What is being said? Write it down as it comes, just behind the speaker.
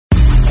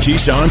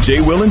Keyshawn,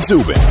 J. Will, and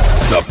Zubin,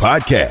 the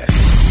podcast.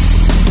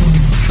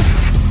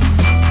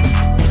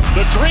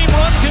 The dream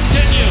run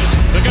continues.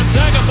 The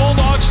Gonzaga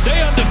Bulldogs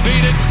stay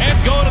undefeated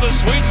and go to the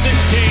Sweet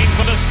 16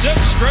 for the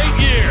 6th straight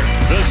year.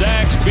 The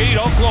Zags beat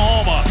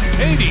Oklahoma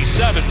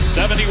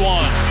 87-71,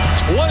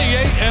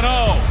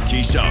 28-0.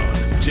 Keyshawn,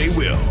 J.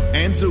 Will,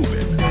 and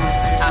Zubin.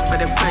 Out for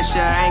the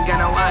pressure, I ain't got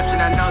no option.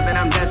 I know that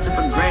I'm destined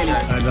for greatness.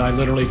 I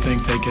literally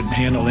think they could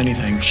handle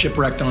anything.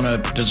 Shipwrecked on a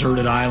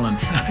deserted island,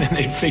 and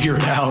they'd figure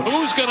it out.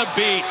 Who's going to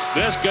beat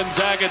this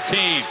Gonzaga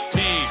team?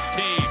 The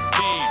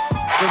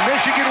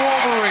Michigan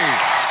Wolverines.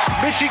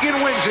 Michigan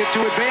wins it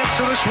to advance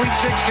to the Sweet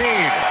 16.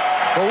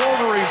 The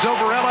Wolverines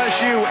over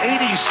LSU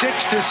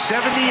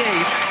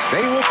 86-78.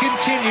 They will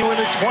continue in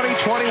the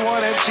 2021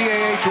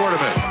 NCAA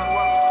tournament.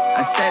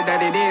 I said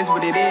that it is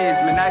what it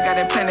is, man. I got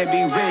a plan to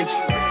be rich.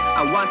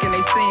 I walk in,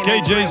 they sing.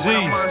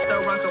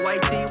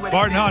 KJZ.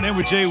 Bart Hahn in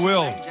with J.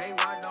 Will.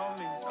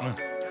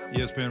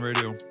 ESPN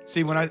Radio.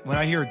 See, when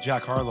I hear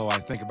Jack Harlow, I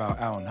think about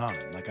Alan Hahn.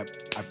 Like I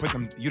put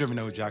them. You don't even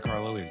know who Jack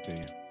Harlow is, do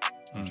you?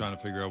 I'm trying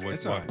to figure out why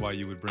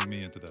you would bring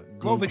me into that.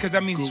 Well, because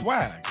that means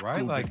swag,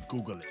 right?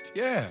 Google it.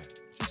 Yeah.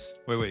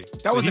 Just wait.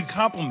 That was a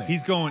compliment.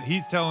 He's going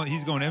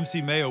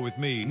MC Mayo with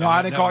me. No,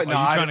 I didn't call it. No,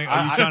 are you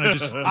trying to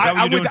just? Is that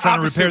what you're doing? Trying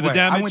to repair the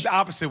damage? I went the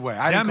opposite way.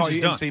 I didn't call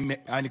you MC.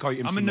 I didn't call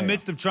you MC. I'm in the Mayo.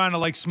 midst of trying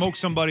to smoke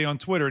somebody on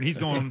Twitter, and he's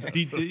going,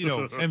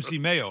 MC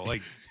Mayo.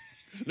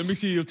 Let me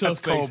see your tough That's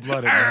face.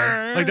 Cold-blooded,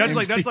 man. That's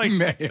like first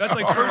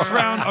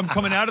round. I'm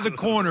coming out of the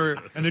corner,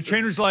 and the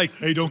trainer's like,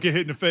 "Hey, don't get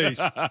hit in the face."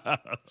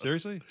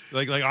 Seriously?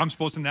 Like I'm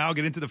supposed to now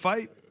get into the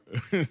fight?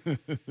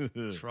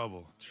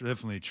 Trouble,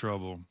 definitely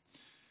trouble.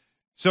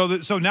 So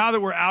now that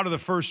we're out of the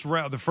first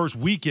round, the first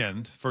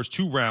weekend, first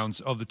 2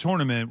 rounds of the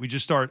tournament, we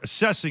just start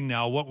assessing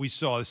now what we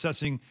saw,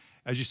 assessing,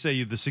 as you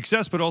say, the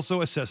success, but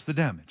also assess the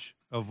damage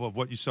of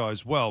what you saw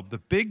as well. The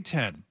Big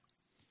Ten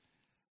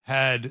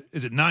had,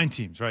 is it 9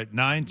 teams, right?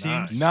 9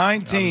 teams?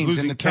 9 teams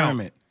in the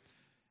tournament.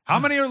 How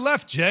many are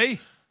left, Jay?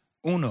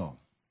 Uno.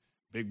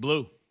 Big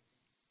Blue.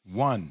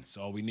 1. That's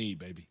all we need,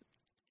 baby.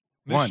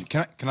 1.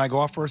 Can I go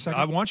off for a second?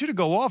 I want you to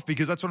go off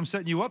because that's what I'm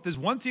setting you up. There's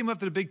 1 team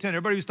left of the Big Ten.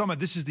 Everybody was talking about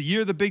this is the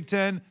year of the Big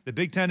Ten. The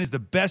Big Ten is the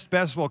best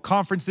basketball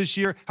conference this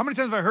year. How many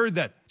times have I heard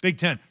that? Big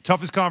Ten,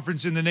 toughest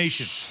conference in the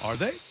nation. Are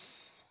they?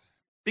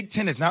 Big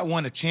Ten has not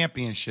won a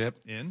championship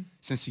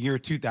since the year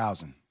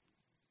 2000.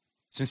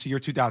 Since the year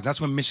 2000. That's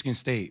when Michigan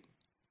State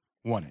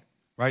won it,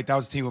 right? That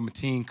was the team with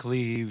Mateen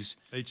Cleaves.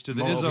 H to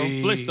the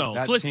Mobley,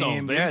 Izzo.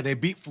 Flintstone, baby. Yeah, they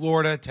beat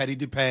Florida, Teddy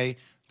DuPay.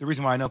 The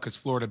reason why I know because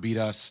Florida beat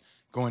us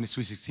going to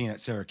Sweet 16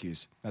 at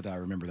Syracuse. Not that I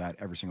remember that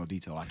every single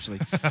detail, actually.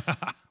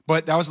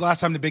 But that was the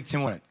last time the Big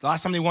Ten won it. The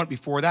last time they won it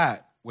before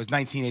that was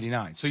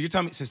 1989. So you're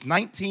telling me since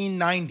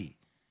 1990,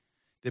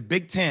 the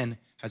Big Ten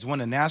has won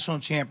a national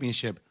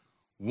championship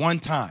 1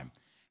 time.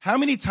 How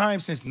many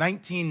times since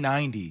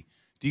 1990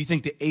 do you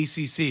think the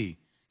ACC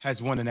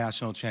has won a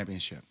national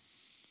championship?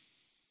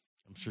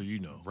 I'm sure you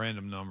know.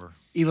 Random number.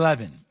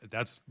 11.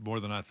 That's more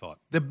than I thought.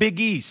 The Big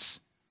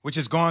East, which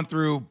has gone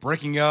through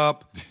breaking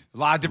up, a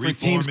lot of different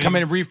teams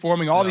coming and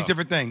reforming, all these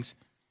different things.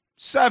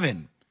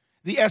 7.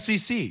 The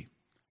SEC.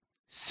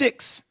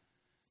 6.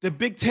 The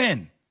Big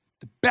Ten,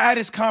 the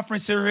baddest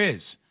conference there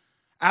is.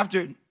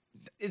 After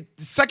the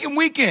second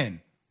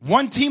weekend,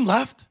 1 team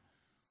left.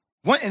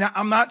 And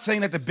I'm not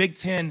saying that the Big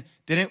Ten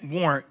didn't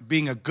warrant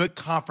being a good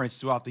conference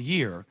throughout the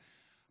year,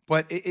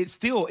 but it's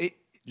still.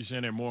 You're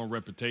saying they're more in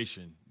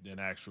reputation than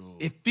actual.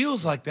 It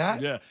feels like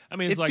that. Yeah, I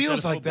mean, it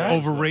feels like that.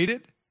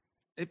 Overrated?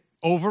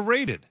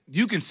 Overrated.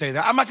 You can say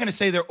that. I'm not going to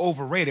say they're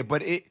overrated,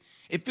 but it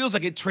feels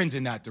like it trends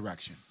in that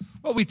direction.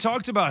 Well, we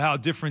talked about how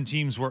different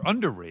teams were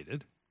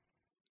underrated.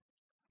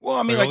 Well,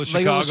 I mean, like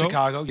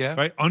Chicago, yeah.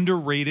 Right?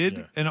 Underrated.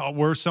 Yeah. And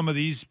were some of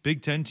these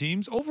Big Ten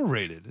teams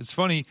overrated? It's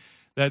funny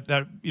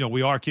that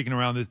we are kicking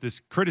around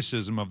this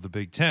criticism of the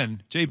Big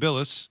Ten. Jay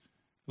Billis,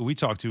 who we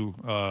talked to,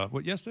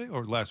 yesterday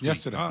or last week?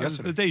 Yesterday.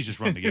 The days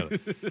just run together.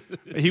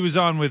 He was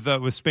on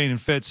with Spain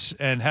and Fitz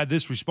and had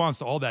this response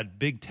to all that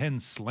Big Ten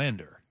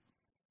slander.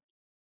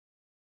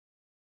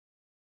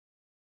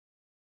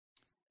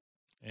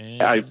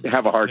 I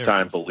have a hard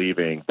time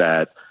believing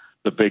that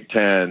the Big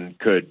Ten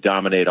could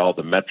dominate all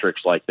the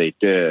metrics like they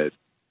did.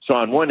 So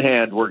on one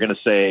hand, we're going to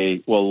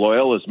say, well,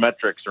 Loyola's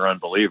metrics are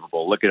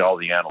unbelievable. Look at all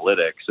the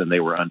analytics, and they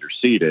were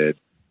underseeded.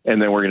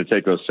 And then we're going to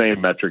take those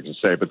same metrics and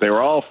say, but they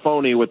were all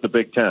phony with the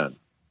Big Ten.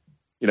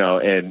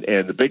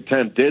 And the Big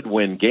Ten did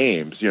win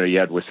games. You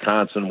had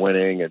Wisconsin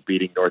winning and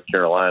beating North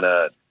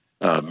Carolina.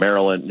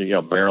 Maryland,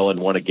 Maryland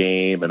won a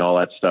game and all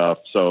that stuff.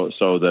 So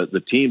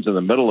the teams in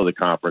the middle of the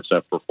conference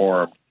have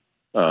performed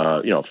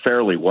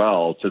fairly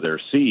well to their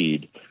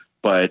seed,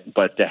 but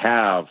to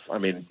have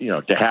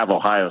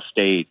Ohio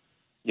State,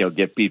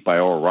 get beat by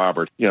Oral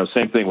Roberts,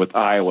 same thing with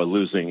Iowa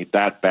losing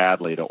that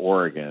badly to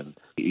Oregon.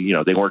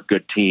 They weren't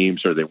good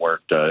teams or it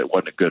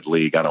wasn't a good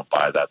league. I don't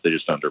buy that. They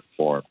just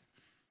underperformed.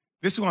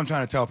 This is what I'm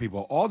trying to tell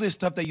people. All this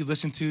stuff that you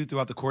listen to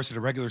throughout the course of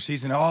the regular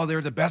season,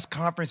 they're the best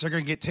conference, they're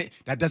going to get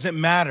that doesn't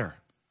matter.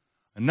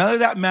 None of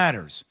that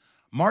matters.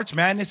 March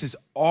Madness is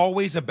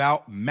always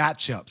about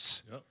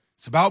matchups. Yep.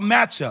 It's about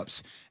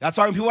matchups. That's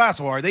why when people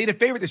ask, well, are they the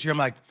favorite this year? I'm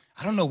like,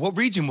 I don't know. What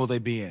region will they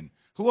be in?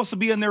 Who else will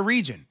be in their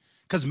region?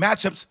 Because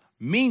matchups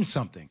mean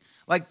something.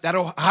 Like that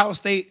Ohio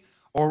State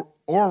or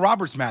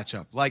Roberts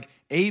matchup. Like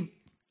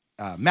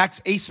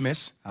Max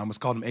Asmus, I almost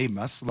called him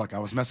Amos. Look, I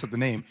almost messed up the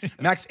name.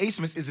 Max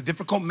Asmus is a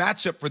difficult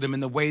matchup for them in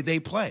the way they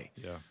play.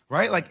 Yeah.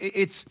 Right? Like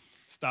it's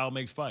style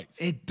makes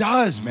fights. It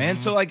does, man.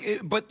 So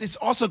but this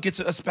also gets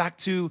us back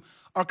to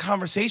our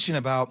conversation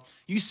about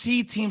you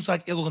see teams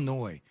like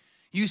Illinois.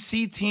 You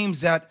see teams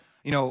that,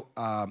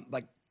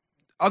 like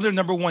other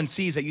number one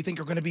seeds that you think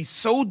are going to be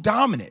so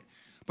dominant.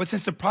 But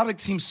since the product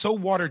seems so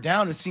watered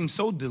down, it seems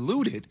so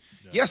diluted.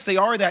 Yes, they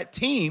are that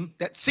team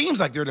that seems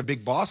like they're the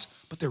big boss,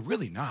 but they're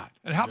really not.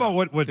 And how about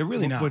what they're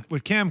really not.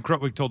 What Cam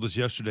Krutwig told us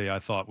yesterday, I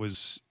thought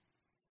was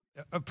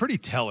pretty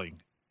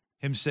telling.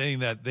 Him saying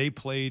that they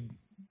played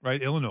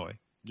Illinois,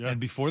 and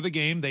before the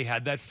game they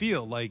had that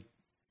feel like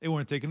they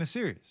weren't taking us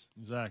serious.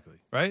 Exactly.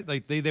 Right?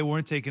 Like they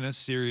weren't taking us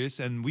serious,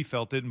 and we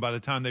felt it. And by the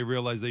time they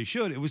realized they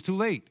should, it was too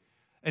late.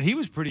 And he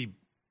was pretty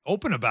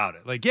open about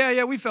it. Like,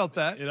 yeah, we felt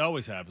that. It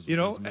always happens.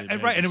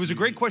 And right. And it was a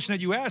great question that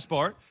you asked,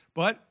 Bart.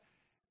 But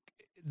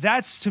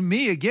that's, to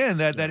me, again,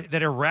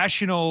 that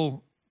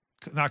irrational,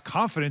 not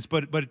confidence,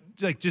 but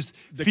like just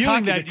the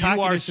feeling that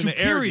you are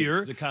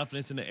superior. The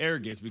confidence and the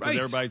arrogance because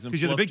everybody's in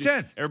because you're the Big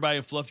Ten.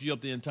 Everybody fluffed you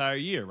up the entire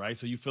year, right?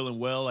 So you're feeling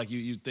well, like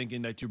you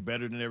thinking that you're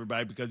better than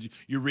everybody because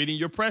you're reading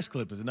your press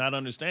clippings and not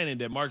understanding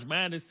that March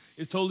Madness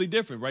is totally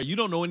different, right? You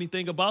don't know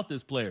anything about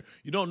this player.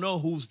 You don't know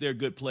who's their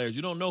good players.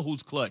 You don't know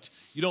who's clutch.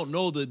 You don't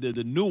know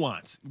the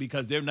nuance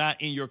because they're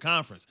not in your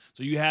conference.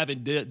 So you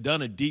haven't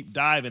done a deep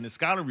dive and a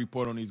scouting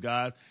report on these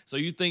guys. So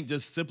you think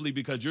just simply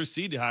because you're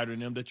seeded higher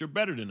than them that you're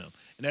better than them.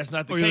 And that's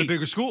not the case. Or you're the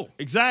bigger school.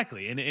 Exactly.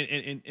 And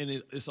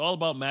it's all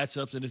about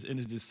matchups, and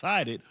it's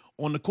decided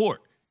on the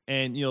court.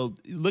 And,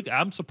 look,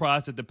 I'm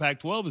surprised that the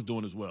Pac-12 is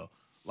doing as well.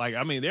 Like,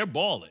 I mean, they're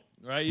balling,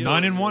 right?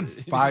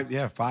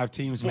 9-1. Five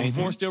teams maintain.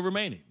 Four still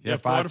remaining. Yeah,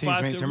 five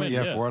teams maintain.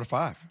 Yeah, 4 out of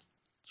 5.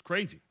 It's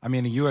crazy. I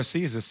mean, the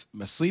USC is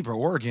a sleeper.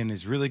 Oregon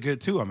is really good,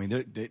 too. I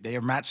mean, they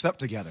are matched up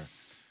together.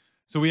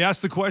 So we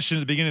asked the question at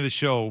the beginning of the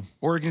show.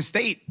 Oregon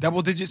State,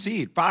 double-digit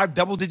seed. 5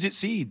 double-digit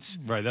seeds.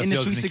 Right, that's in the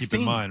the other Sweet thing to 16. keep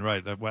in mind,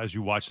 right, as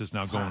you watch this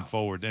now going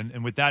forward.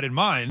 And with that in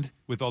mind,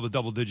 with all the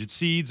double-digit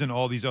seeds and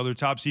all these other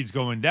top seeds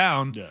going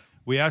down,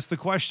 we asked the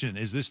question,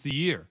 is this the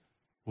year?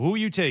 Who are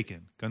you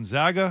taking,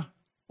 Gonzaga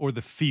or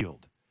the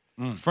field?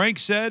 Frank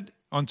said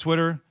on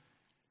Twitter,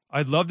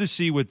 I'd love to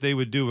see what they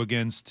would do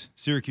against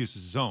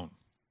Syracuse's zone.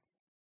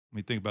 What do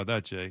you think about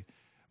that, Jay?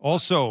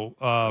 Also,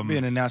 be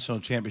in a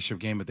national championship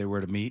game if they were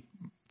to meet.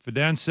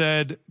 Fidan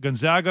said,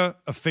 Gonzaga,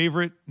 a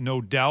favorite,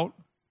 no doubt,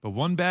 but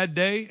one bad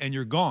day and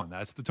you're gone.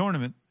 That's the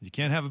tournament. You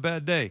can't have a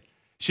bad day.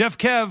 Chef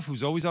Kev,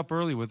 who's always up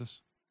early with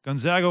us,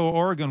 Gonzaga or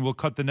Oregon will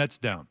cut the nets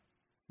down.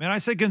 Man, I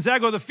said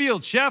Gonzaga or the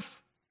field.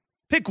 Chef,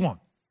 pick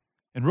one.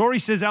 And Rory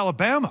says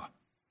Alabama.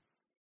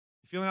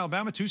 You feeling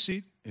Alabama 2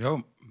 seed?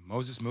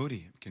 Moses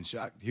Moody can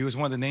shot. He was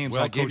one of the names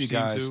I gave you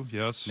Well-coached guys. team too,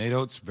 yes. Nate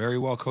Oates, very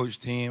well coached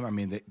team. I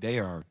mean, they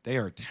are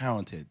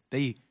talented.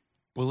 They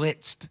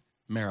blitzed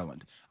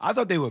Maryland. I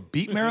thought they would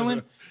beat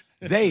Maryland.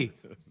 They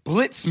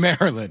blitzed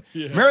Maryland.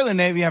 Yeah. Maryland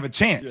didn't even have a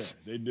chance.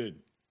 Yeah, they did.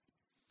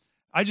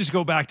 I just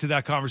go back to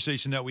that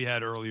conversation that we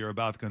had earlier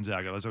about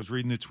Gonzaga. As I was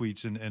reading the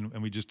tweets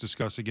and we just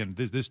discussed, again,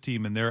 this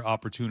team and their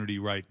opportunity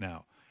right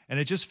now. And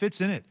it just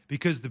fits in it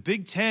because the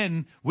Big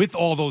Ten, with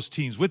all those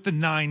teams, with the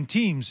 9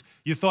 teams,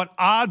 you thought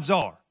odds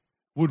are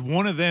would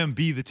one of them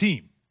be the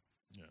team.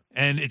 Yeah.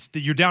 And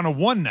you're down to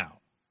 1 now.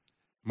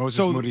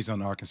 Moses Moody's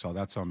on Arkansas.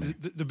 That's on me.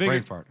 The bigger,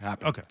 brain fart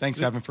happened. Okay.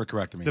 Thanks, Evan, for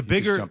correcting me. The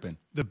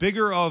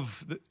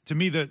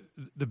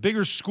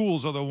bigger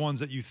schools are the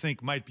ones that you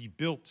think might be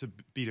built to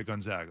beat a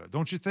Gonzaga,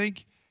 don't you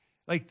think?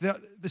 Like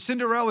the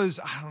Cinderellas,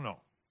 I don't know.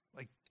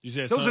 Like you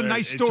said, those are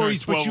nice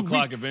stories, but 12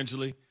 o'clock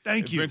eventually.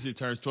 Thank you. Eventually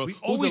turns 12. We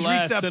Who's always the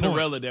last reach that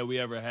Cinderella point that we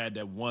ever had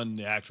that won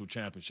the actual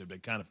championship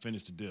that kind of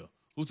finished the deal?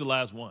 Who's the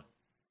last one?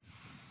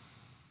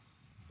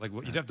 Like,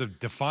 you'd have to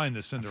define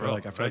the Cinderella.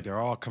 I feel like they're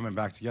all coming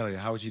back together.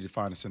 How would you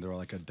define a Cinderella?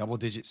 Like a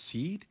double-digit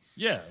seed?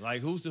 Yeah,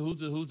 like who's the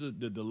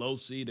low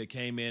seed that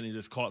came in and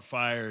just caught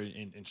fire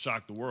and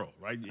shocked the world,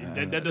 right?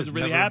 That doesn't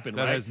really happen,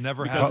 right? That has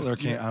never happened. Butler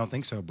can't. I don't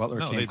think so.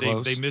 Butler came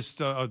close. They missed.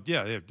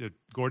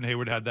 Gordon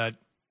Hayward had that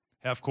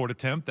half-court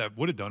attempt that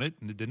would have done it,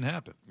 and it didn't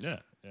happen. Yeah.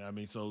 I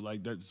mean, so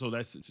like that. So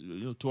that's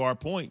to our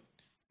point.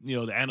 The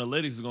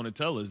analytics is going to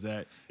tell us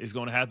that it's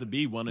going to have to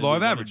be one of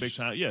the big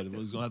time. Yeah, it's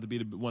going to have to be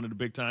one of the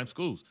big time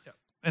schools. Yeah.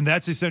 And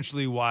that's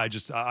essentially why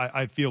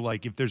I feel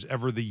like if there's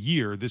ever the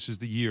year, this is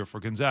the year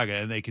for Gonzaga.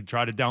 And they could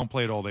try to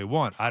downplay it all they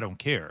want. I don't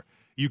care.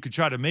 You could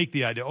try to make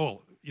the idea,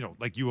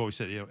 like you always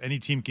said, any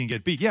team can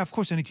get beat. Yeah, of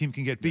course any team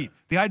can get beat. Yeah.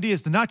 The idea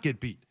is to not get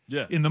beat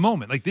in the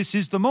moment. Like this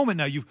is the moment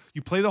now. You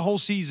play the whole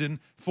season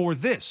for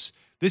this.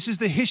 This is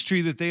the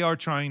history that they are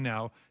trying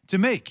now to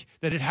make,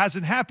 that it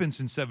hasn't happened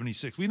since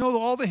 76. We know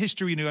all the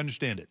history and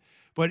understand it.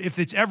 But if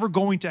it's ever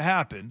going to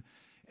happen,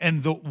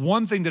 and the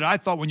one thing that I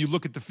thought when you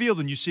look at the field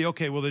and you see,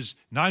 okay, well, there's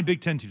 9 Big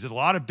Ten teams. There's a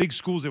lot of big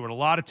schools there with a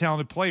lot of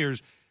talented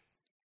players.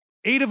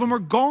 8 of them are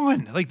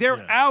gone. Like,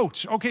 they're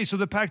out. Okay, so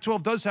the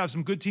Pac-12 does have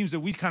some good teams that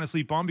we kind of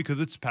sleep on because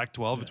it's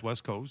Pac-12, it's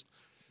West Coast.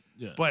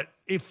 Yeah. But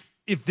if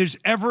there's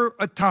ever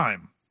a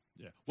time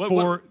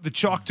for the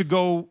chalk to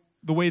go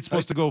the way it's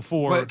supposed to go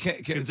for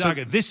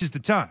Gonzaga, this is the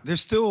time.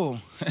 There's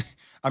still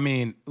 – I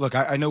mean, look,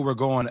 I know we're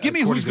going – Give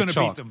me who's going to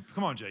beat them.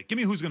 Come on, Jay. Give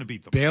me who's going to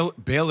beat them.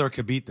 Baylor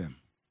could beat them.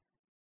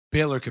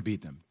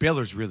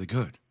 Baylor's really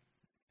good.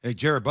 Hey,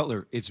 Jared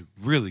Butler is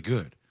really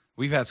good.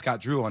 We've had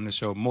Scott Drew on the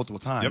show multiple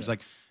times.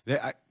 Like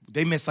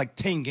they missed like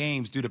 10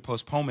 games due to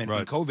postponement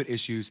and COVID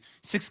issues,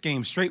 6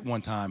 games straight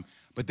one time.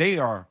 But they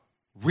are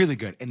really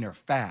good, and they're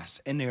fast,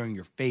 and they're in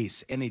your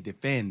face, and they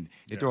defend.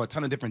 They throw a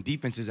ton of different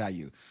defenses at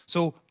you.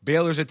 So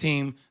Baylor's a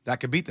team that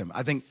could beat them.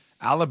 I think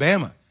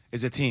Alabama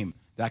is a team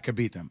that could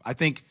beat them. I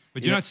think.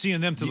 But you're not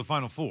seeing them to the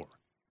Final Four.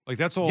 Like,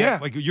 that's all. Yeah.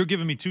 Like, you're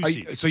giving me 2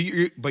 seeds.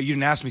 But you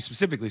didn't ask me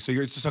specifically. So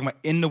you're just talking about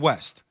in the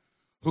West.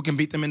 Who can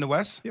beat them in the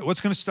West? Yeah, what's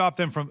going to stop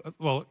them from –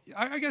 well,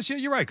 I guess,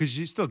 you're right, because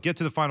you still get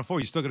to the Final Four.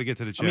 You still got to get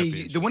to the championship. I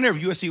mean, the winner of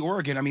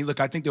USC-Oregon, I mean, look,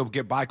 I think they'll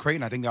get by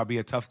Creighton. I think that'll be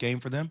a tough game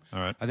for them. All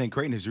right. I think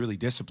Creighton is really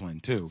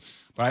disciplined, too.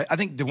 But I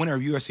think the winner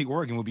of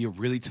USC-Oregon will be a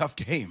really tough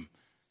game.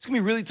 It's going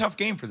to be a really tough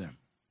game for them.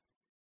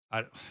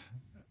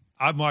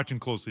 I'm watching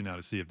closely now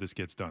to see if this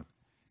gets done.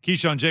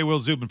 Keyshawn, J. Will,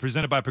 Zubin,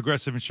 presented by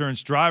Progressive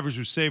Insurance. Drivers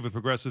who save with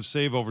Progressive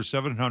save over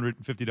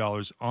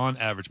 $750 on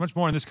average. Much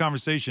more in this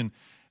conversation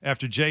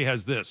after Jay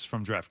has this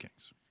from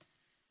DraftKings.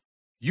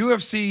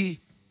 UFC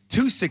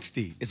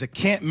 260 is a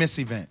can't-miss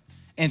event,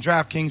 and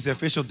DraftKings, the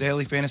official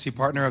daily fantasy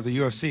partner of the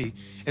UFC,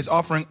 is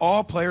offering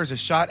all players a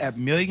shot at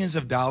millions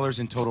of dollars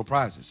in total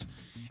prizes.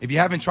 If you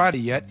haven't tried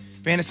it yet,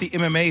 Fantasy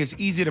MMA is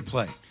easy to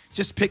play.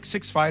 Just pick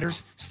 6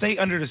 fighters, stay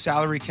under the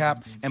salary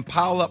cap, and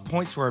pile up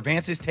points for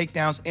advances,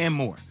 takedowns, and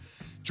more.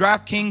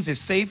 DraftKings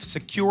is safe,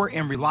 secure,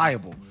 and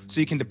reliable, so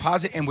you can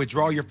deposit and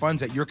withdraw your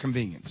funds at your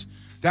convenience.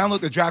 Download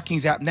the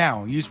DraftKings app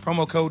now and use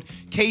promo code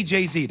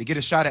KJZ to get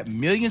a shot at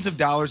millions of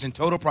dollars in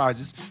total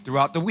prizes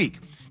throughout the week.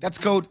 That's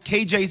code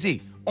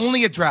KJZ,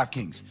 only at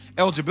DraftKings.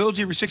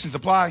 Eligibility restrictions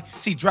apply.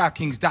 See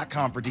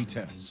DraftKings.com for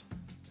details.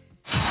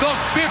 The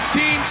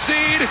 15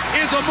 seed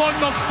is among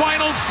the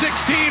final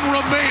 16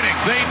 remaining.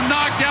 They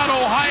knocked out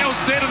Ohio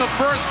State in the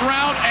first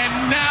round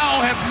and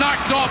now have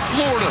knocked off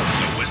Florida.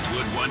 The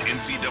Westwood One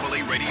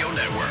NCAA Radio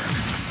Network.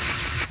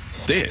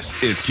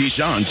 This is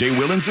Keyshawn, J.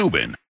 Will, and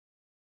Zubin.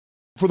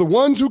 For the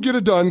ones who get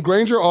it done,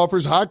 Grainger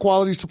offers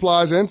high-quality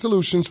supplies and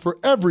solutions for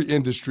every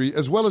industry,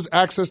 as well as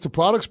access to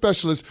product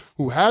specialists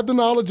who have the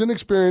knowledge and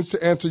experience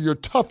to answer your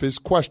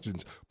toughest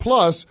questions.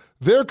 Plus,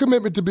 their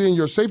commitment to being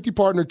your safety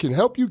partner can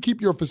help you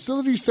keep your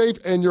facility safe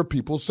and your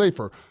people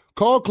safer.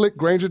 Call, click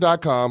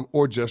Grainger.com,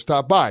 or just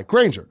stop by.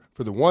 Grainger,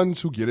 for the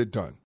ones who get it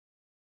done.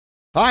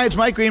 Hi, it's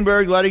Mike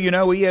Greenberg letting you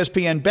know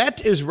ESPN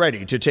Bet is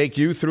ready to take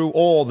you through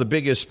all the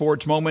biggest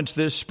sports moments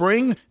this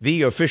spring.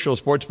 The official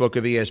sportsbook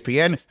of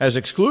ESPN has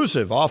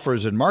exclusive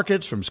offers and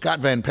markets from Scott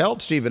Van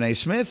Pelt, Stephen A.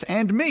 Smith,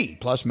 and me,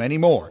 plus many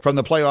more. From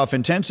the playoff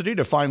intensity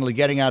to finally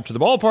getting out to the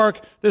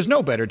ballpark, there's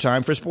no better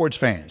time for sports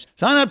fans.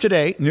 Sign up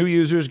today. New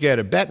users get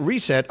a bet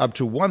reset up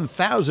to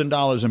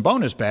 $1,000 in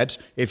bonus bets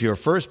if your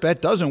first bet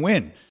doesn't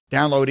win.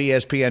 Download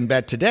ESPN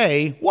Bet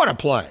today. What a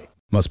play.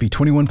 Must be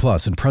 21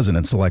 plus and present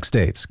in select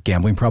states.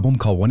 Gambling problem?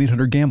 Call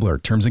 1-800-GAMBLER.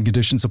 Terms and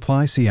conditions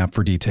apply. See app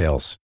for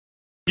details.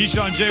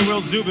 Keyshawn, J. Will,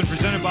 Zubin,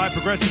 presented by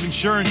Progressive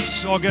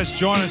Insurance. All guests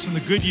join us on the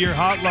Goodyear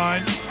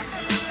Hotline.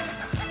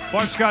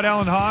 Bart Scott,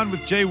 Alan Hahn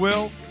with J.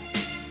 Will.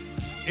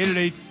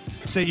 888,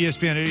 say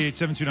ESPN,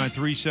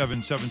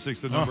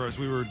 888-729-3776, the number. As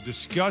we were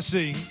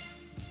discussing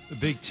the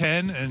Big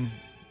Ten and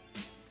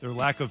their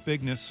lack of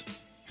bigness.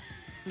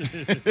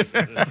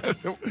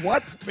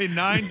 What? I mean,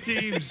 9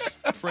 teams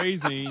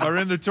Phrasing. are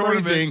in the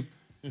tournament.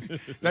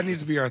 That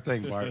needs to be our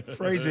thing, Bart.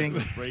 Phrasing.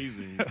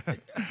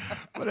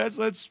 But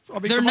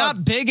they're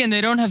not big and they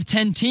don't have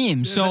 10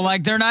 teams. So,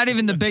 they're not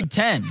even the Big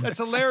Ten. That's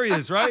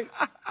hilarious, right?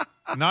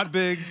 Not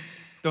big,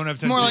 don't have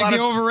 10 More teams. like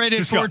the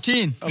overrated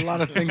 14. A lot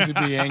of things to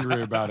be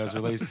angry about as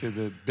relates to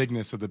the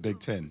bigness of the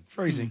Big Ten.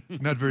 Phrasing.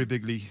 Not very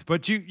bigly.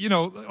 But you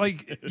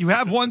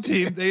have one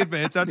team, they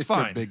advance, that's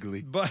fine.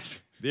 Bigly.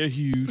 But they're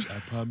huge, I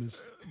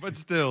promise. But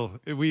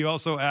still, we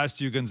also asked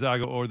you,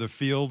 Gonzaga or the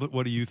field,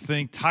 what do you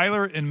think?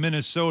 Tyler in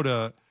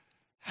Minnesota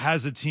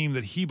has a team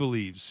that he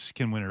believes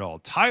can win it all.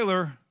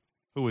 Tyler,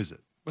 who is it?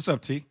 What's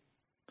up, T?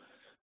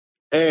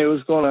 Hey,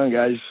 what's going on,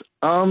 guys?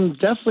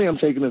 Definitely I'm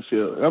taking the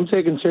field. I'm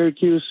taking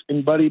Syracuse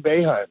and Buddy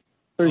Boeheim,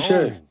 for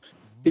sure.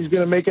 He's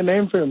going to make a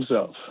name for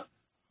himself.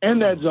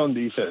 And that zone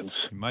defense.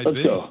 He might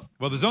be. Go.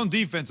 Well, the zone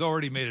defense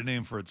already made a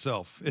name for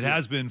itself. It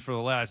has been for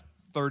the last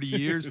 30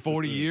 years,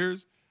 40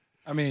 years.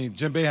 I mean,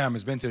 Jim Boeheim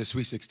has been to the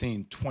Sweet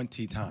 16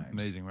 20 times.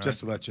 Amazing, right?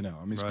 Just to let you know.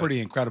 I mean, it's pretty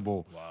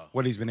incredible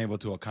what he's been able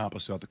to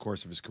accomplish throughout the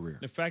course of his career.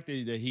 The fact that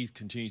he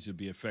continues to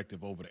be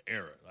effective over the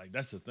era,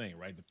 that's the thing,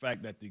 right? The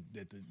fact that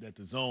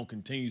the zone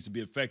continues to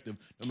be effective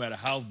no matter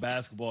how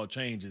basketball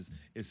changes,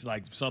 it's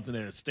like something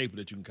that's a staple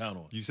that you can count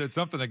on. You said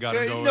something that got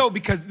to go. No,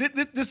 because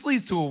this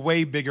leads to a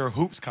way bigger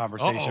hoops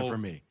conversation for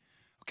me.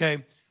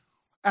 Okay?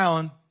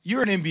 Alan,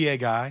 you're an NBA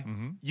guy.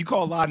 You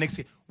call a lot of Knicks.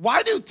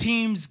 Why do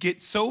teams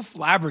get so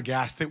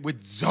flabbergasted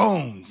with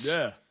zones?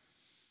 Yeah.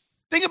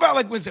 Think about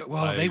like when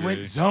they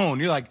went zone.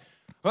 You're like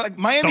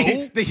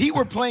Miami, the Heat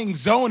were playing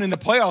zone in the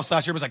playoffs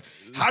last year. It was like,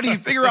 how do you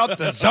figure out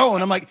the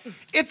zone? I'm like,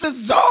 it's a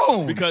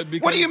zone. Because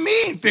what do you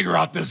mean figure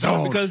out the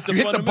zone? Because you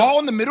hit the ball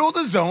in the middle of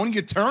the zone,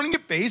 you turn on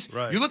your face,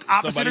 you look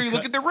opposite or you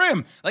look at the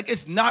rim. Like,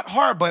 it's not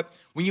hard, but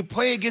when you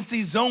play against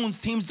these zones,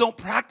 teams don't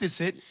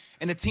practice it.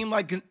 And a team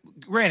like,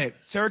 granted,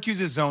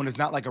 Syracuse's zone is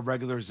not like a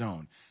regular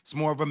zone. It's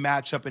more of a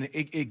matchup, and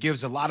it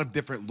gives a lot of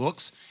different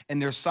looks and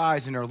their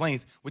size and their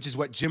length, which is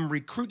what Jim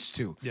recruits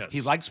to. Yes.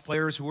 He likes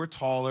players who are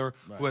taller,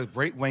 who have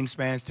great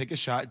wingspans, take a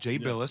shot, Jay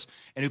Billis,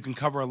 and who can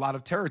cover a lot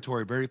of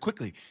territory very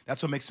quickly.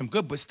 That's what makes him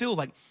good. But still,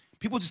 like,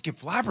 people just get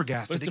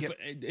flabbergasted.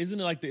 Isn't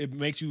it like it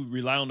makes you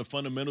rely on the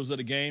fundamentals of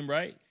the game,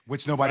 right?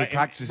 Which nobody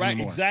practices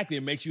anymore. Exactly.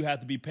 It makes you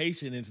have to be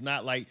patient. It's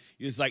not like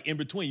it's like in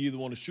between. You either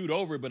want to shoot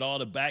over it, but all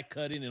the back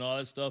cutting and all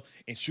that stuff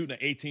and shooting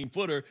an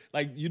 18-footer,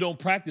 like you don't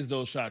practice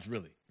those shots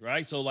really,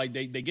 right? So like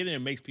they get in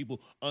and makes people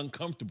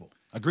uncomfortable.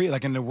 Agree.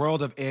 Like in the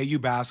world of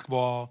AAU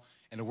basketball,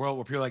 in the world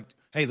where people are like,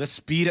 hey, let's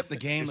speed up the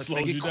game. Let's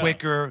make it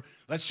quicker.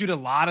 Let's shoot a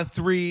lot of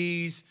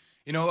threes.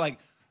 You know, like,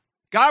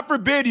 God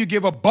forbid you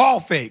give a ball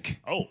fake.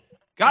 No.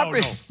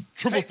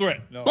 Triple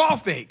threat. No. Ball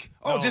fake.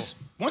 Just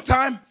one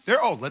time.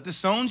 Let the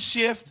zone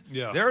shift.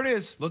 Yeah. There it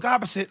is. Look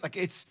opposite. Like,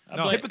 it's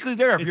typically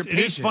there if you're patient.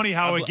 It is funny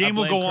how a game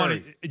will go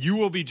on. You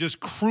will be just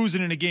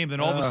cruising in a game.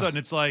 Then all of a sudden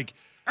it's like,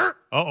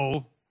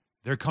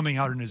 they're coming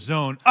out in a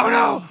zone. Oh,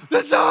 no,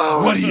 the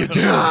zone. What do you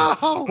do?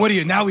 No. What do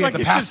you? Now we have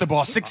to pass the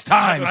ball 6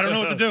 times. I don't know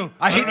what to do.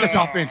 I hate this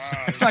offense.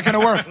 It's not going to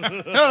work.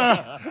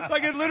 No.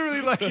 Like it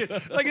literally, like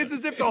it's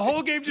as if the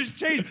whole game just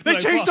changed. They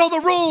changed all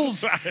the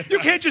rules. You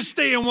can't just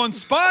stay in one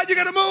spot. You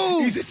got to move.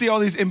 You used to see all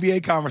these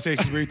NBA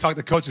conversations where you talk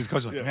to coaches.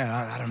 Coaches are like, man,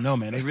 I don't know,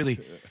 man. They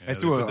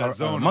threw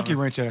a monkey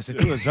wrench at us. They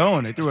threw a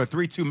zone. They threw a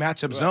 3-2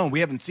 matchup zone. We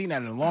haven't seen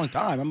that in a long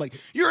time. I'm like,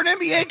 you're an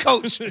NBA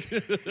coach.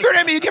 You're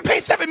an NBA. You get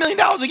paid $7 million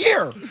a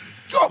year.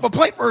 Draw up a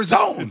play for a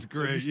zone. It's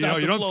great. You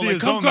don't see a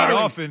zone that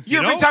often.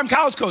 You're a big-time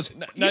college coach.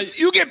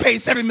 You get paid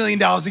 $7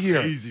 million a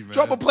year. Easy, man.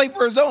 Draw up a play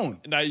for a zone.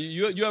 Now,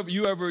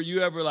 you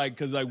ever like,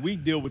 because like we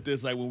deal with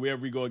this like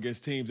whenever we go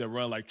against teams that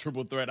run like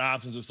triple threat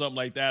options or something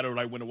like that, or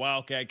like when the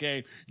Wildcat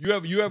came.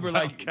 You ever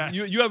like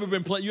you ever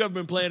been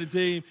playing a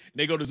team and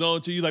they go to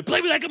zone 2, you like,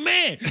 play me like a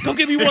man. Come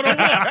get me one-on-one.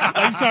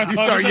 Like, you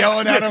start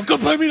yelling at them. Come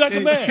play me like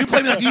a man. You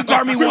play me like you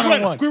guard me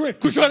one-on-one.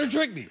 Quit trying to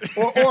trick me.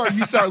 Or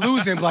you start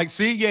losing. Like,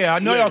 see, I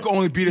know y'all can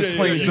only beat us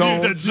playing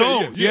zone. That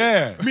zone.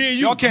 Yeah. Me and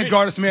you. Y'all can't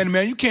guard us man to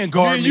man. You can't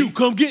guard me. Me and you,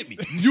 come get me.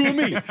 You and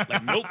me.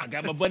 Like, nope, I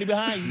got my buddy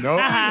behind you.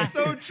 Nope. It's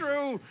so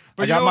true.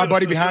 But I got my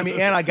buddy behind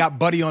me, and I got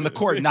Buddy on the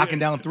court knocking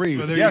down threes.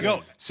 Well, there yes. you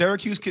go.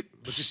 Syracuse could.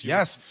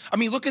 Yes. I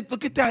mean, look at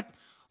that.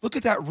 Look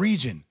at that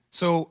region.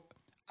 So,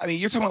 I mean,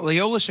 you're talking about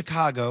Loyola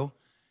Chicago,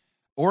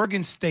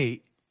 Oregon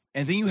State,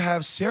 and then you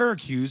have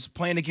Syracuse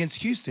playing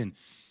against Houston.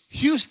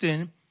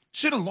 Houston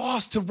should have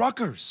lost to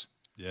Rutgers.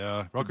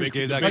 Yeah, Rutgers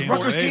gave that like game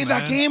Rutgers away. gave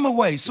that game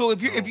away. So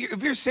if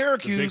you're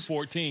Syracuse, Big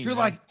 14, you're man.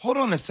 like, hold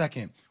on a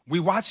second.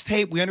 We watch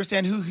tape. We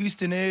understand who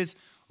Houston is.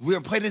 We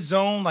play the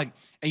zone. Like,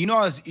 and you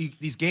know, as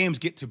these games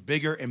get to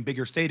bigger and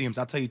bigger stadiums,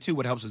 I'll tell you too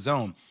what helps the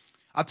zone.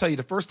 I'll tell you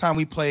the first time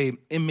we played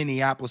in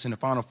Minneapolis in the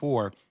Final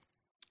Four,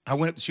 I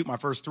went up to shoot my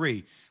first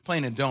 3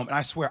 playing in Dome, and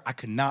I swear I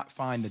could not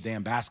find the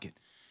damn basket.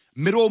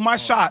 Middle of my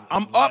shot,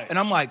 I'm up, and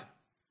I'm like,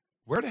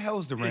 where the hell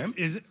is the rim?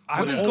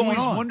 I've always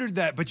wondered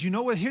that. But you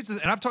know what?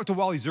 And I've talked to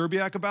Wally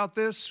Zerbiak about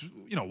this.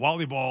 You know,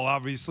 Wally Ball,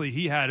 obviously,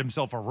 he had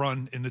himself a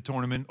run in the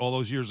tournament all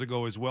those years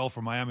ago as well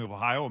for Miami of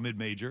Ohio, a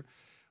mid-major.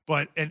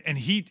 But and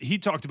he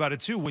talked about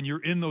it too. When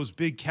you're in those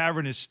big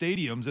cavernous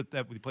stadiums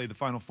that we play the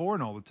Final Four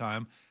and all the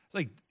time, it's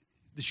like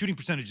the shooting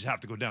percentages have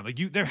to go down. Like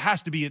there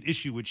has to be an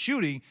issue with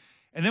shooting.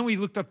 And then we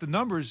looked up the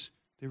numbers.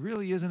 There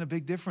really isn't a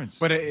big difference.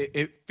 But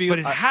it feels. But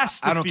it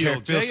has to. I don't care.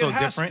 It feels so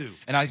has different. to.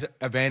 And I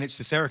advantage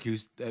to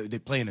Syracuse. They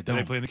play in the Dome.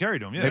 They play in the Carry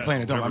Dome. Yeah, they play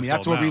in the Dome. I mean,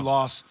 that's where we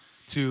lost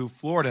to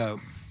Florida.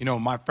 You know,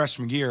 my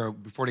freshman year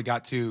before they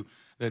got to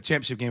the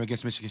championship game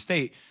against Michigan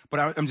State.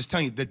 But I'm just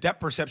telling you, the depth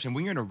perception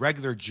when you're in a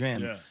regular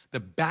gym, the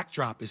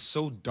backdrop is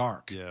so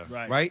dark. Yeah.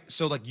 Right.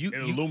 So like it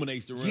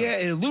illuminates the rim. Yeah,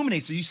 it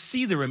illuminates. So you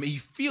see the rim and you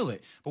feel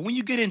it. But when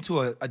you get into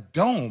a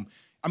dome,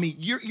 I mean,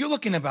 you're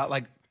looking about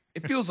like.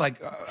 It feels like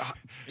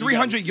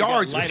 300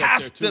 yards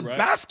past the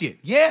basket.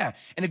 Yeah.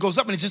 And it goes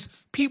up and it's just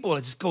people.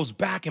 It just goes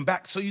back and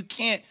back. So you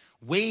can't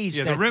wage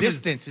that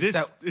distance.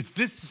 It's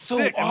this so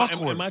thick.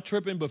 awkward. Am I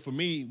tripping? But for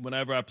me,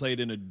 whenever I played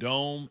in a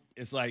dome,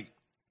 it's like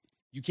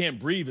you can't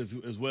breathe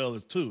as well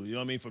as 2. You know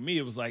what I mean? For me,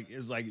 it was like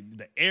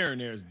the air in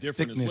there is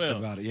different Thickness as well.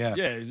 about it, yeah.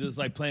 Yeah, it's just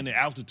like playing the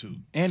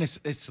altitude. And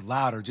it's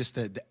louder, just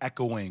the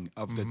echoing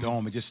of the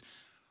dome. It just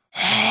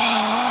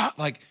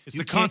like it's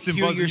you the can't constant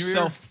hear buzz in your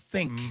yourself ear.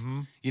 think.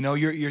 You know,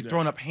 you're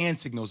throwing up hand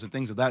signals and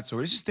things of that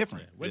sort. It's just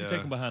different. Way to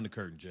take them behind the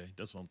curtain, Jay.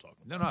 That's what I'm talking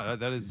about. No,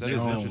 that is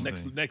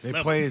interesting. Next they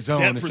level. play a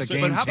zone. It's a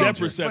game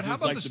changer. But how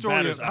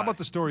about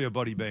the story of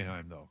Buddy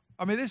Boeheim, though?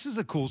 I mean, this is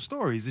a cool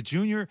story. He's a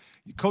junior.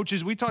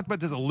 Coaches, we talked about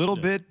this a little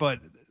bit, but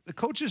the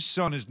coach's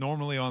son is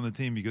normally on the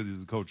team because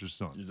he's the coach's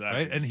son.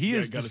 Exactly. Right? And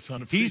he's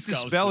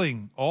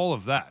dispelling all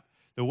of that.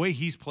 The way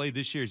he's played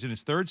this year, he's in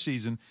his third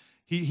season.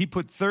 He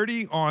put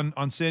 30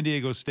 on San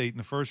Diego State in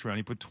the first round.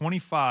 He put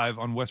 25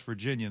 on West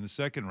Virginia in the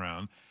second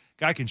round.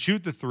 Guy can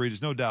shoot the three.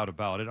 There's no doubt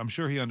about it. I'm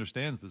sure he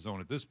understands the zone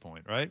at this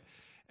point, right?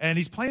 And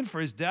he's playing for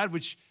his dad,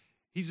 which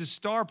he's a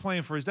star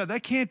playing for his dad.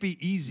 That can't be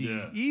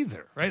easy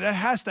either, right? That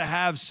has to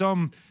have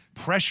some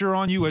pressure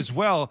on you as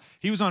well.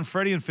 He was on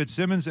Freddie and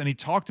Fitzsimmons, and he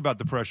talked about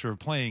the pressure of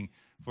playing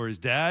for his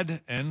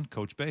dad and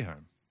Coach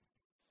Boeheim.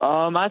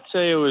 I'd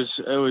say it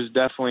was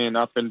definitely an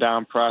up and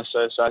down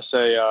process. I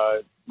say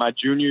my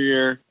junior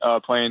year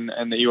playing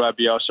in the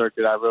EYBL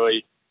circuit, I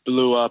really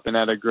blew up and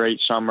had a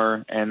great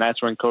summer, and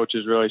that's when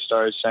coaches really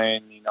started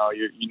saying,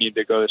 you need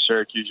to go to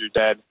Syracuse. Your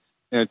dad,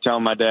 and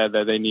telling my dad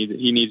that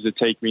he needs to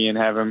take me and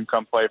have him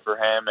come play for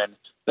him, and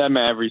that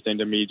meant everything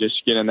to me.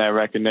 Just getting that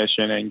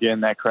recognition and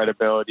getting that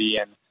credibility,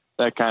 and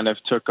that kind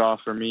of took off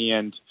for me.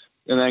 And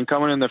then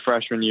coming in the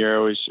freshman year,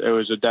 it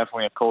was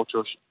definitely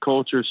a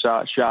culture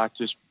shock.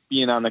 Just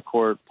being on the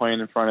court,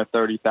 playing in front of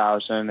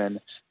 30,000, and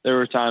there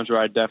were times where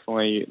I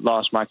definitely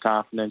lost my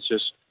confidence,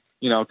 just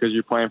because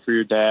you're playing for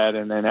your dad,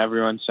 and then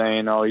everyone's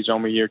saying, "Oh, he's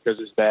only here because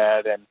his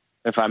dad." And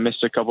if I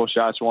missed a couple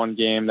shots one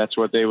game, that's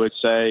what they would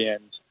say.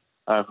 And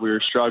if we were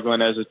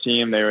struggling as a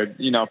team, they would,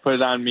 put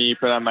it on me,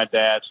 put it on my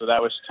dad. So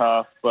that was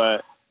tough,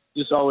 but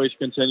just always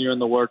continuing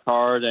to work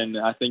hard. And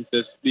I think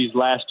these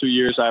last 2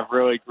 years, I've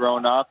really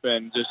grown up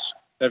and just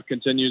have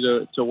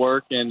continued to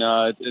work, and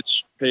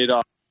it's paid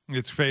off.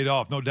 It's paid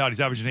off, no doubt.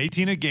 He's averaging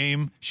 18 a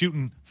game,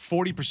 shooting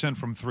 40%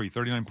 from three,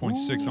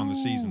 39.6 on the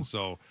season.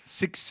 So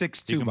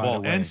 6'6", by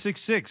the way. And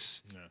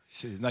 6'6".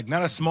 Yeah. Like,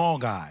 not a small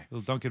guy.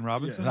 Little Duncan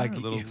Robinson. Like,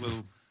 little.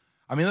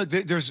 I mean, look,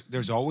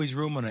 there's always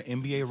room on an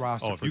NBA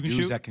roster for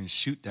dudes that can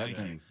shoot that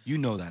thing. You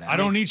know that. I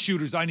don't need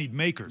shooters. I need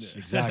makers.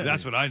 Yeah. Exactly.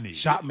 That's what I need.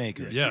 Shot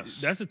makers.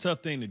 Yes. That's a tough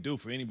thing to do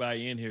for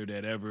anybody in here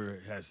that ever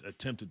has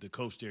attempted to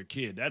coach their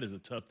kid. That is a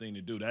tough thing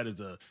to do. That is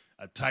a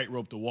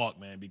tightrope to walk,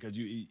 man, because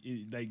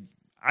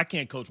I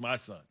can't coach my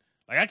son.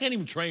 Like, I can't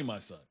even train my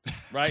son,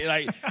 right?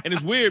 And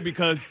it's weird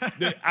because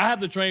I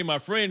have to train my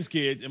friends'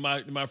 kids, and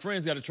my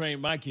friends got to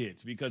train my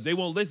kids because they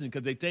won't listen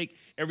because they take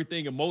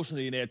everything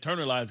emotionally and they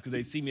internalize because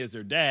they see me as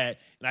their dad,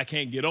 and I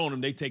can't get on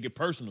them. They take it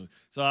personally.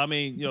 So, I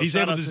mean, he's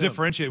able to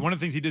differentiate. One of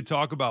the things he did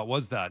talk about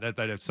was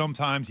that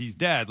sometimes he's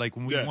dad. Like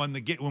when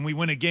we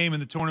win a game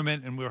in the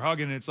tournament and we're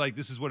hugging, and it's like,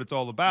 this is what it's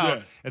all about.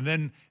 Yeah. And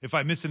then if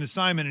I miss an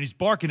assignment and he's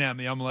barking at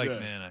me, I'm like,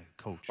 man, I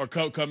coach. Or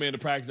come into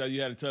practice that you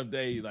had a tough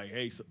day, like,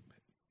 hey,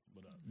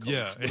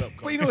 Coach,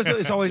 well,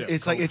 it's always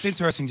it's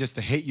interesting just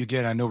the hate you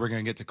get. I know we're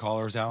gonna get to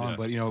callers, Alan,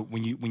 but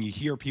when you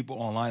hear people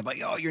online like,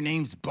 "Oh, your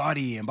name's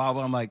Buddy," and blah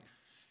blah, I'm like,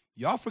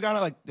 y'all forgot it.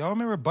 Like, y'all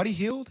remember Buddy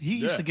Hield? He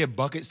used to get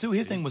buckets too.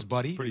 His name was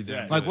Buddy. Pretty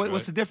damn like, good,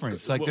 what's the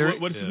difference? Like,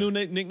 what's the new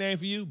nickname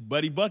for you?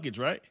 Buddy Buckets,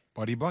 right?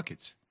 Buddy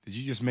Buckets. Did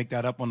you just make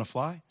that up on the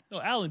fly?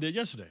 No, Alan did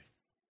yesterday.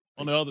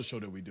 On the other show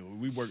that we do,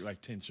 we work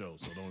like 10 shows,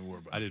 so don't worry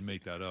about it. I didn't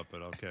make that up,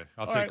 but okay,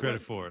 I'll take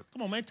credit for it.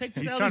 Come on, man, take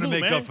this. He's trying to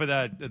make up for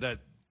that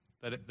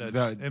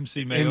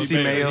MC Mayo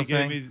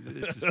thing.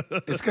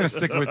 It's going to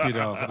stick with you,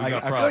 though. I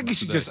feel like you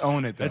should just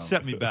own it, though. That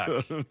set me back.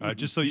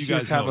 Just so you guys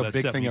just have know, a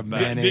big thing of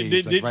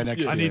mayonnaise right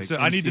next to it.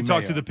 I need to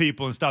talk to the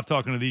people and stop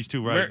talking to these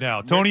two now.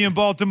 Tony in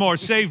Baltimore,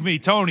 save me.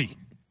 Tony,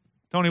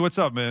 what's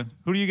up, man?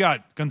 Who do you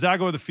got,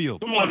 Gonzaga or the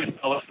Field? Good morning,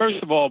 fellas.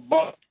 First of all,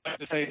 Bart, I'd like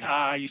to say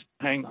hi. I used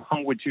to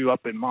hung with you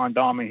up in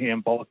Mondawmin here in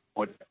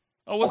Baltimore.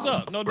 Oh, what's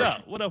up? No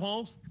doubt. What up,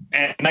 Holmes?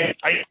 And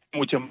I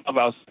with your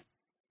mother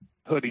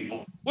hoodie.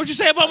 What'd you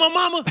say about my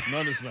mama?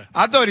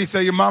 I thought he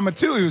said your mama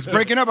too. He was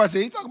breaking up. I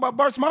said, you talking about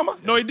Bart's mama?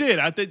 No, he did.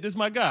 I think this is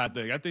my guy.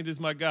 I think this is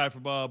my guy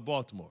from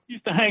Baltimore.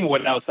 Used to hang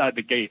with outside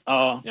the gate.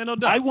 Yeah, no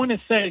doubt. I want to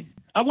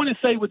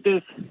say with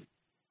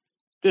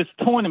this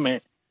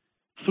tournament,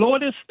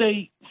 Florida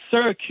State,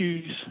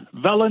 Syracuse,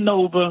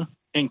 Villanova,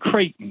 and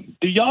Creighton.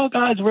 Do y'all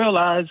guys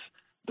realize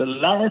the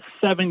last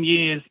 7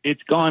 years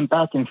it's gone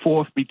back and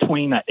forth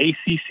between an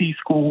ACC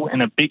school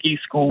and a Big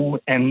East school,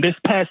 and this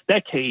past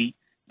decade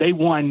they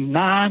won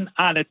 9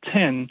 out of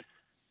 10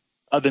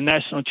 of the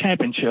national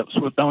championships,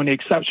 with the only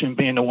exception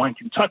being the one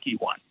Kentucky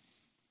won.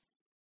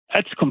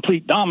 That's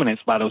complete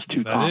dominance by those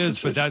two conferences.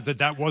 That is, but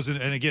that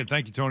wasn't. And again,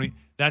 thank you, Tony.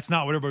 That's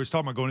not what everybody was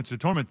talking about going into the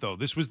tournament, though.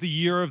 This was the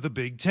year of the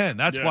Big Ten.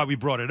 That's why we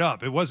brought it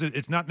up. It wasn't.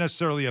 It's not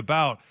necessarily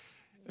about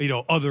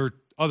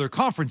other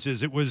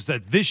conferences. It was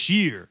that this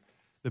year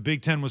the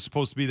Big Ten was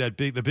supposed to be the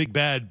big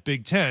bad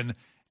Big Ten.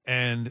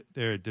 And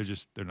they're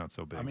not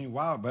so big. I mean,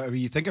 wow. But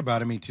you think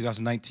about it.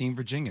 2019,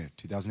 Virginia.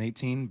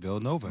 2018,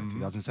 Villanova.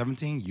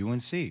 2017,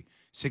 UNC.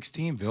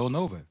 16,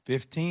 Villanova.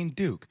 15,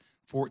 Duke.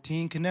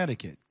 14,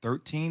 Connecticut.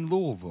 13,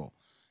 Louisville.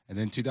 And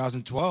then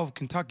 2012,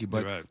 Kentucky.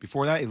 But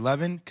before that,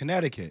 11,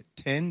 Connecticut.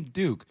 10,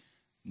 Duke.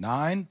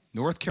 9,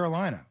 North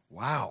Carolina.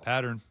 Wow.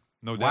 Pattern.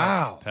 No doubt.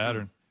 Wow.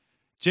 Pattern.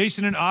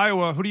 Jason in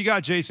Iowa. Who do you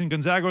got, Jason?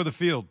 Gonzaga or the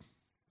Field?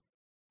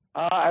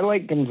 I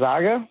like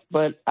Gonzaga,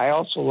 but I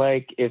also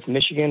like if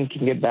Michigan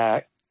can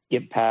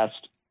get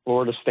past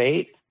Florida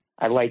State,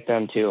 I like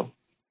them too.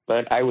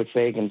 But I would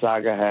say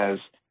Gonzaga has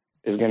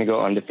is going to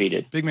go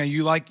undefeated. Big man,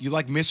 you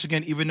like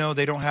Michigan even though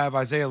they don't have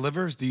Isaiah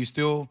Livers? Do you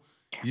still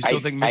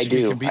think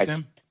Michigan can beat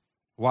them?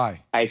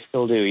 Why? I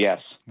still do, yes.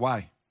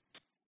 Why?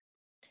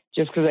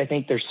 Just because I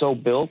think they're so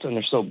built and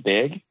they're so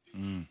big.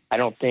 I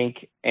don't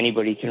think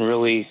anybody can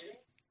really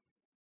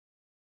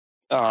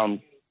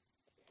I'm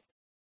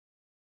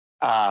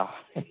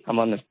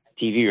on the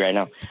TV right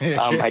now.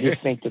 I just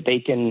think that they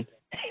can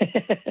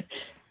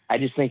I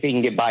just think they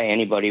can get by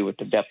anybody with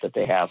the depth that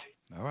they have.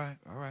 All right.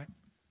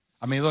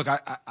 I mean, look,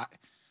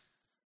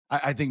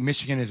 I think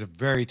Michigan is a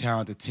very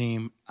talented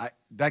team.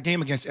 That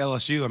game against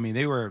LSU, I mean,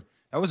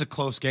 that was a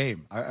close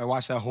game. I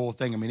watched that whole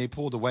thing. I mean, they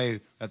pulled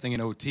away that thing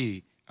in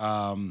OT.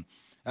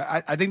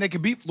 I think they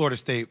can beat Florida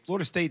State.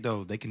 Florida State,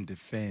 though, they can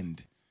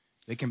defend.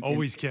 They can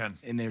always can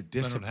in their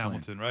discipline. Leonard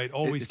Hamilton, right?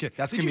 Always can.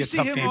 That's gonna be a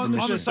tough game for Michigan.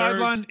 On the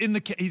sideline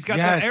he's got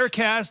that air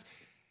cast.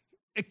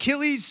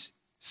 Achilles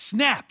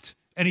snapped,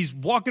 and he's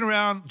walking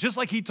around just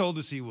like he told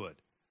us he would.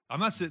 I'm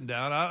not sitting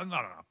down. No.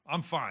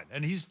 I'm fine.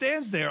 And he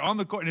stands there on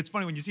the court, and it's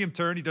funny when you see him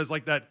turn, he does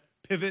like that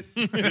pivot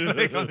in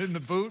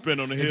the boot. Spin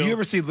on the hill. Have you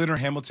ever see Leonard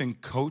Hamilton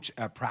coach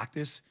at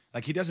practice?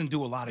 Like, he doesn't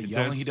do a lot of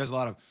yelling. He does a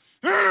lot of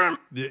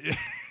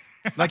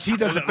like he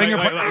does a finger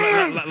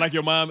like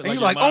your mom. And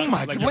you're like, oh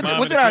my God,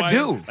 what did I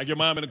do? Like your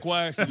mom in the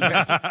choir.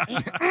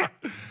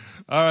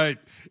 All right.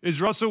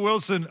 Is Russell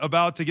Wilson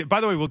about to get –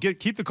 by the way, we'll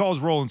keep the calls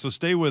rolling, so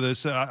stay with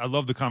us. I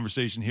love the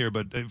conversation here.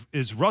 But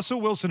is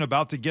Russell Wilson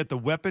about to get the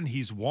weapon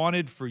he's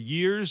wanted for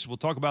years? We'll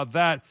talk about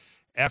that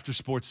after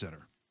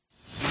SportsCenter.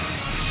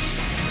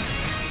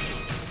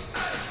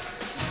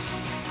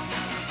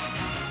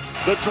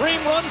 The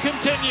dream run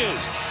continues.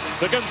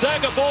 The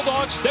Gonzaga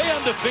Bulldogs stay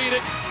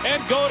undefeated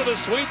and go to the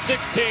Sweet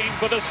 16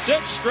 for the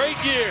 6th straight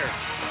year.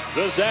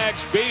 The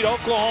Zags beat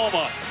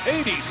Oklahoma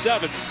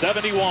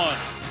 87-71.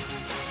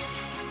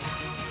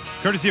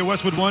 Courtesy of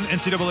Westwood One,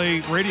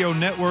 NCAA Radio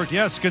Network.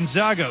 Yes,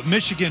 Gonzaga,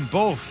 Michigan,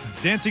 both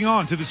dancing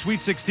on to the Sweet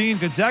 16.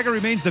 Gonzaga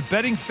remains the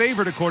betting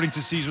favorite, according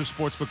to Caesars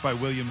Sportsbook by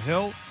William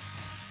Hill.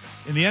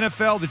 In the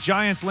NFL, the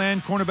Giants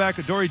land cornerback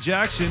Adoree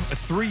Jackson, a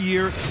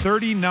 3-year,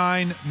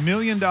 $39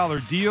 million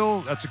deal.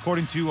 That's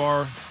according to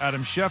our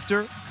Adam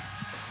Schefter.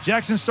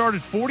 Jackson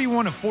started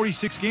 41 of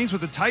 46 games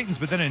with the Titans,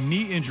 but then a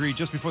knee injury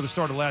just before the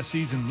start of last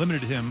season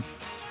limited him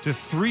to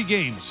 3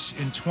 games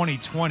in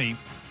 2020.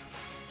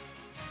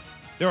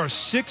 There are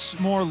 6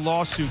 more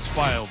lawsuits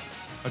filed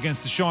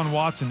against Deshaun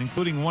Watson,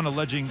 including one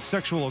alleging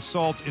sexual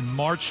assault in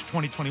March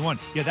 2021.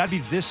 Yeah, that'd be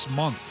this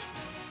month.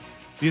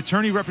 The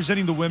attorney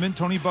representing the women,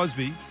 Tony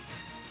Busby,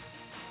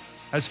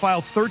 has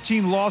filed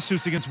 13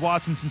 lawsuits against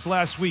Watson since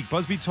last week.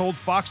 Busby told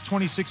Fox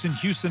 26 in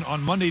Houston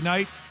on Monday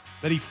night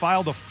that he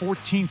filed a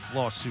 14th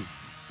lawsuit.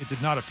 It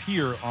did not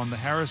appear on the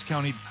Harris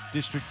County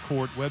District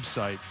Court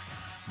website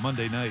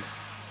Monday night.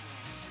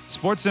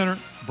 SportsCenter,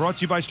 brought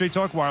to you by Straight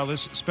Talk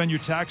Wireless. Spend your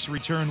tax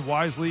return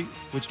wisely.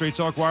 With Straight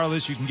Talk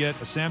Wireless, you can get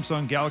a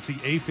Samsung Galaxy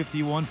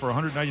A51 for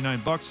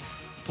 $199.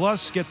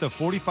 Plus, get the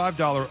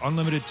 $45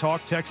 unlimited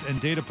talk, text, and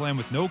data plan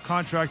with no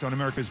contract on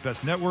America's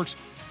best networks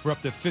for up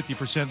to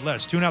 50%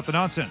 less. Tune out the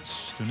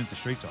nonsense. Tune into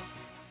Straight Talk.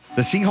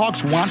 The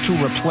Seahawks want to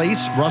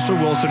replace Russell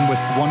Wilson with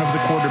one of the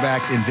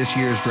quarterbacks in this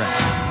year's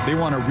draft. They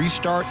want to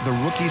restart the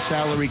rookie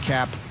salary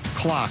cap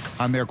clock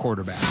on their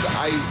quarterback.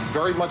 I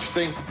very much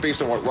think,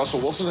 based on what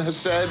Russell Wilson has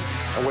said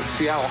and what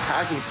Seattle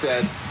hasn't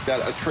said,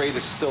 that a trade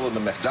is still in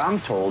the mix. I'm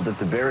told that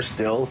the Bears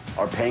still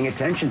are paying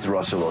attention to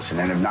Russell Wilson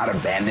and have not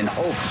abandoned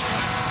hopes.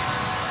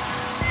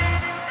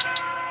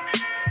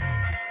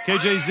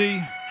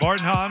 KJZ,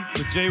 Bart and Hahn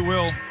with Jay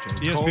Will,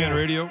 ESPN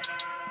Radio.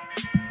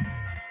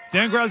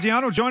 Dan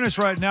Graziano join us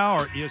right now,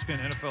 our ESPN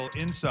NFL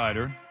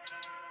insider.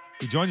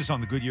 He joins us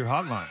on the Goodyear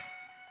Hotline.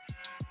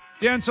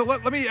 Dan, so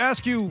let me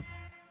ask you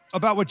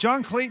about what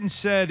John Clayton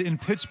said in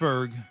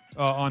Pittsburgh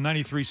on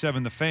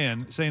 93.7 The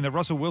Fan, saying that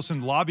Russell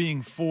Wilson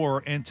lobbying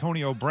for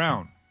Antonio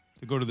Brown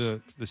to go to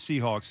the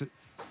Seahawks.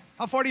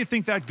 How far do you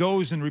think that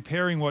goes in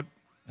repairing what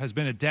has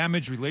been a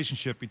damaged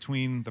relationship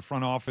between the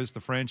front office, the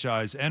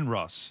franchise, and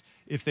Russ,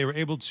 if they were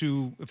going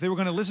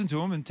to listen to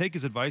him and take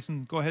his advice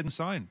and go ahead and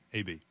sign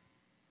AB?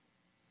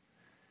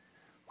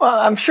 Well,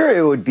 I'm sure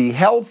it would be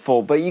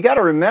helpful, but you got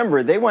to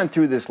remember, they went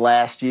through this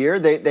last year.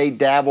 They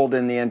dabbled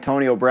in the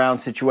Antonio Brown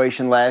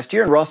situation last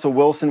year, and Russell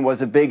Wilson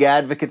was a big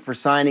advocate for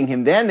signing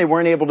him then. They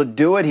weren't able to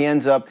do it. He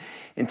ends up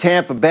in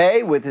Tampa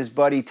Bay with his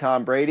buddy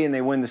Tom Brady, and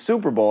they win the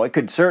Super Bowl. It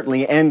could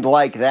certainly end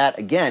like that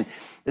again.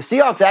 The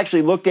Seahawks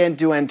actually looked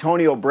into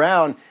Antonio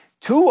Brown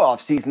 2 off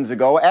seasons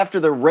ago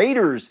after the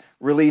Raiders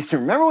released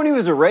him. Remember when he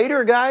was a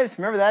Raider, guys?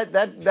 Remember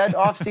that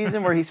off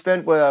season where he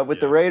spent with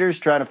the Raiders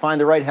trying to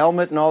find the right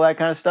helmet and all that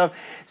kind of stuff?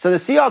 So the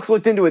Seahawks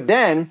looked into it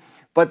then,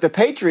 but the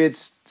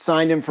Patriots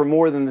signed him for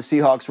more than the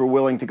Seahawks were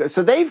willing to go.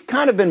 So they've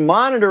kind of been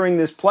monitoring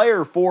this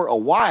player for a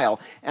while,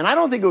 and I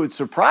don't think it would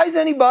surprise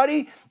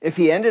anybody if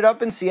he ended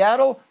up in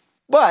Seattle,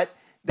 but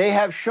they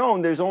have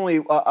shown there's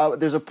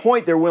a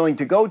point they're willing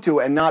to go to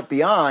and not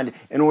beyond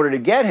in order to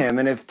get him.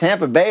 And if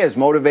Tampa Bay is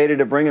motivated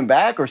to bring him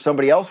back or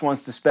somebody else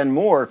wants to spend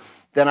more,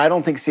 then I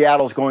don't think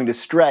Seattle's going to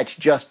stretch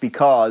just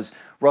because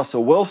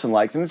Russell Wilson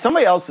likes him.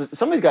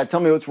 Somebody's got to tell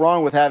me what's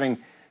wrong with having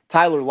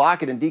Tyler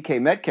Lockett and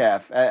DK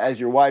Metcalf as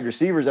your wide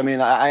receivers. I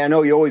mean, I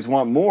know you always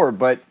want more,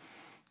 but,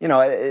 I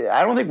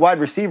don't think wide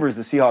receiver is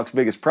the Seahawks'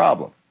 biggest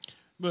problem.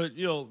 But,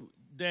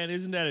 Dan,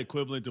 isn't that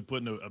equivalent to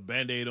putting a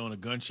Band-Aid on a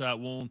gunshot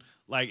wound?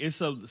 Like, it's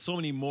so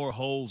many more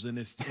holes in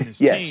this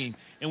Yes. team.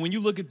 And when you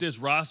look at this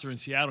roster in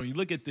Seattle, you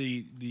look at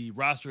the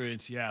roster in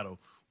Seattle,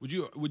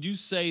 would you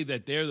say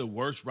that they're the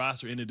worst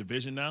roster in the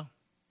division now?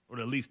 Or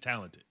the least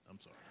talented? I'm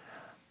sorry.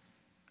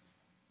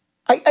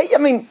 I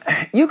mean,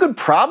 you could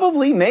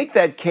probably make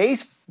that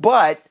case,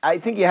 but I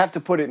think you have to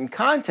put it in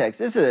context.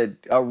 This is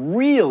a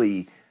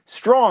really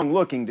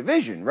strong-looking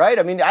division, right?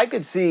 I mean, I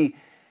could see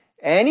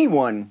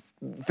anyone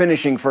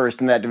finishing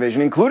first in that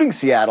division, including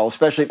Seattle,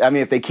 especially,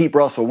 if they keep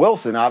Russell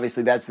Wilson,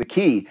 obviously that's the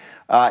key.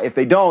 If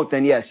they don't,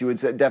 then yes, you would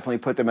definitely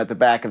put them at the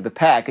back of the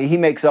pack. He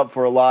makes up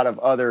for a lot of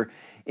other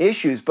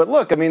issues. But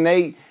look, I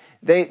mean,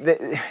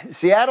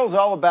 Seattle's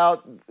all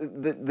about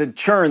the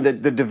churn,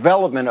 the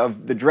development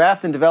of the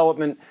draft and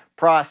development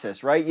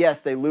process, right?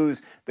 Yes, they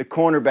lose the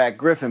cornerback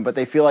Griffin, but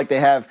they feel like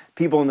they have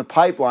people in the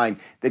pipeline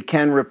that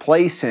can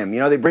replace him.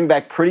 They bring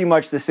back pretty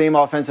much the same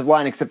offensive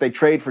line, except they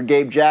trade for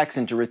Gabe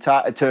Jackson to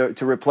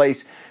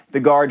replace the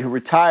guard who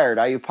retired,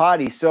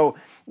 Ayupati. So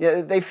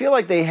they feel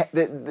like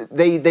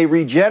they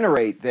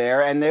regenerate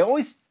there, and they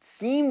always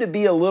seem to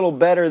be a little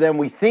better than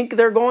we think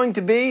they're going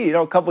to be.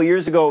 A couple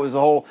years ago, it was the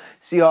whole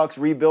Seahawks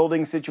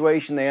rebuilding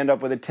situation. They end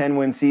up with a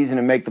 10-win season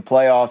and make the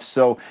playoffs.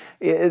 So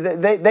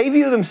they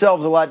view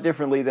themselves a lot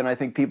differently than I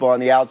think people on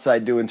the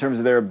outside do in terms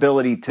of their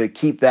ability to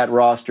keep that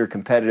roster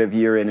competitive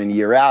year in and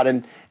year out.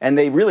 And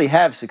they really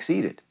have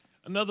succeeded.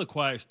 Another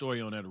quiet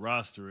story on that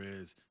roster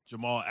is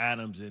Jamal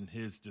Adams and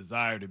his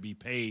desire to be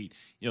paid,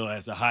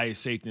 as the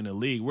highest safety in the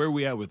league. Where are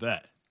we at with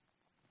that?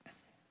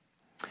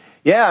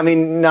 Yeah, I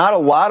mean, not a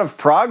lot of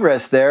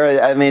progress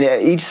there. I mean,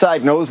 each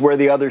side knows where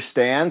the other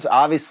stands.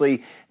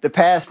 Obviously, the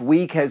past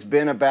week has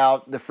been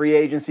about the free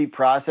agency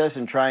process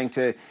and trying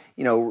to,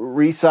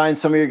 re-sign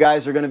some of your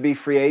guys who are going to be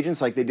free agents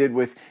like they did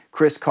with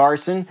Chris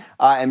Carson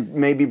and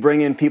maybe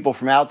bring in people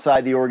from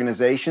outside the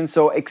organization.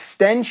 So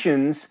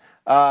extensions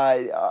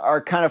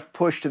are kind of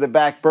pushed to the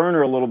back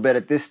burner a little bit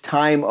at this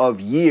time of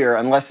year,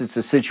 unless it's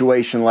a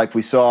situation like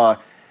we saw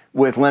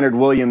with Leonard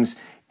Williams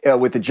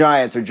with the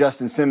Giants or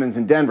Justin Simmons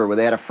in Denver, where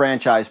they had a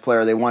franchise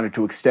player they wanted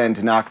to extend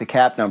to knock the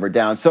cap number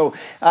down. So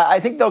I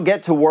think they'll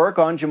get to work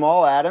on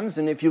Jamal Adams.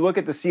 And if you look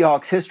at the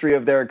Seahawks' history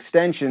of their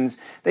extensions,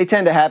 they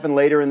tend to happen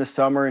later in the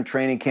summer in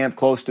training camp,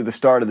 close to the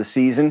start of the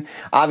season.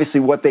 Obviously,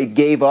 what they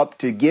gave up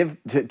to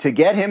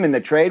get him in the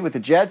trade with the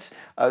Jets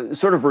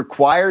sort of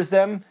requires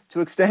them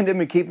to extend him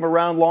and keep him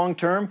around long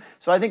term.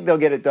 So I think they'll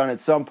get it done at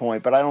some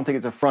point, but I don't think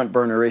it's a front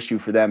burner issue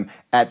for them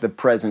at the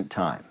present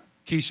time.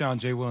 Keyshawn,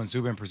 J. Will, and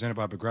Zubin, presented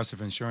by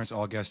Progressive Insurance.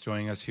 All guests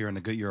joining us here in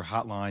the Goodyear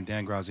Hotline.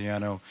 Dan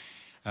Graziano,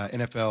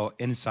 NFL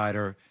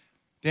insider.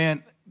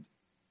 Dan,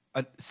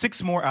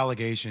 6 more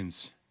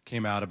allegations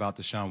came out about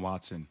Deshaun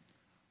Watson.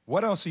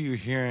 What else are you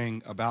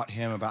hearing about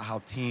him, about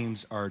how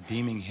teams are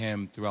deeming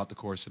him throughout the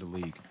course of the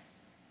league?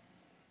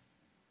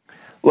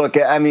 Look,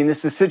 I mean, this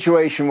is a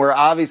situation where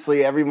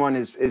obviously everyone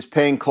is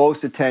paying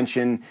close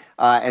attention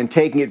and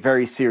taking it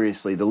very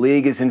seriously. The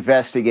league is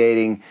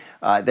investigating.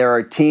 There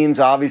are teams,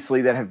 obviously,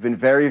 that have been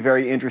very,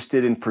 very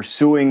interested in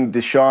pursuing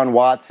Deshaun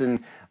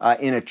Watson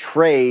in a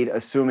trade,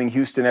 assuming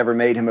Houston ever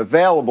made him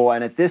available.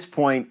 And at this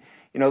point,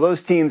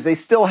 those teams, they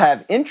still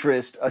have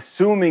interest,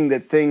 assuming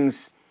that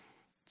things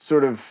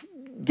sort of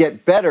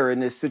get better in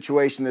this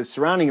situation that's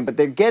surrounding him, but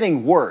they're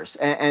getting worse.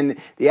 And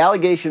the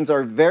allegations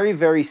are very,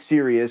 very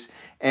serious.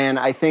 And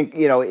I think,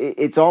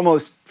 it's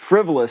almost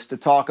frivolous to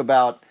talk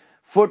about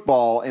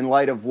football in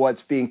light of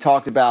what's being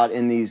talked about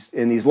in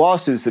these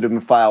lawsuits that have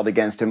been filed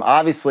against him.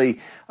 Obviously,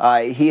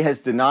 he has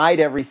denied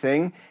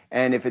everything.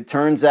 And if it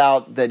turns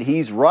out that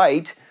he's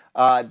right,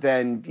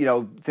 then,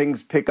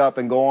 things pick up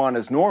and go on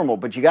as normal.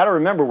 But you got to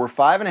remember, we're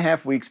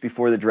 5.5 weeks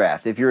before the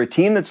draft. If you're a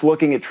team that's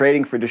looking at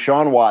trading for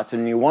Deshaun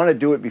Watson and you want to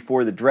do it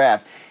before the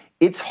draft,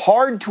 it's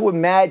hard to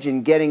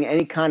imagine getting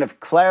any kind of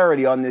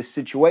clarity on this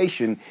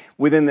situation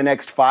within the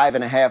next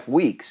 5.5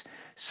 weeks.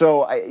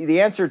 So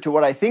the answer to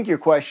what I think your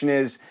question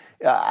is,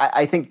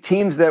 I think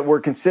teams that were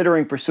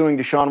considering pursuing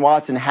Deshaun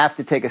Watson have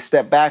to take a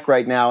step back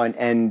right now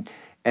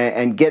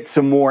and get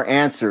some more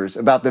answers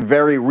about the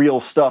very real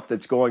stuff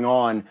that's going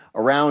on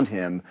around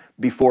him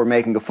before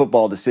making a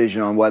football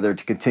decision on whether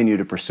to continue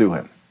to pursue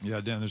him. Yeah,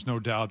 Dan, there's no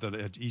doubt that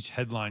as each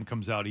headline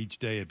comes out each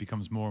day, it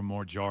becomes more and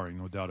more jarring,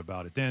 no doubt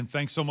about it. Dan,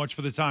 thanks so much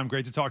for the time.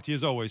 Great to talk to you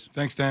as always.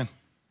 Thanks, Dan.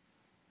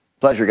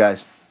 Pleasure,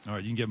 guys. All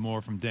right, you can get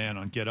more from Dan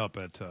on Get Up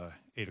at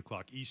 8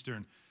 o'clock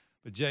Eastern.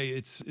 But, Jay,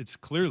 it's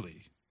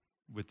clearly,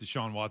 with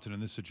Deshaun Watson in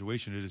this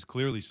situation, it is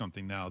clearly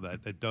something now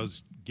that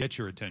does get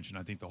your attention.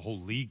 I think the whole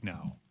league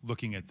now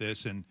looking at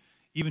this and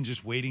even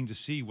just waiting to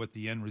see what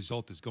the end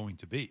result is going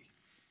to be.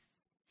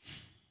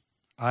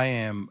 I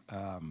am,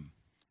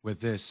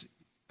 with this,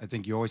 I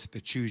think you always have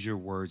to choose your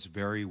words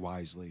very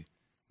wisely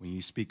when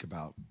you speak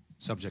about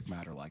subject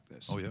matter like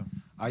this. Oh, yeah.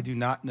 I do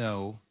not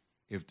know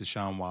if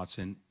Deshaun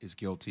Watson is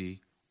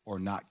guilty or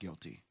not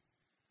guilty.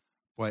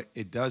 But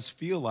it does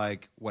feel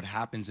like what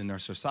happens in our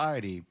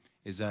society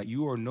is that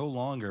you are no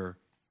longer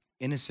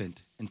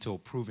innocent until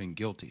proven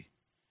guilty.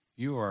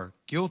 You are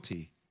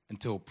guilty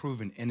until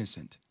proven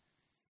innocent.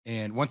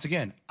 And once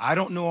again, I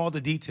don't know all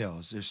the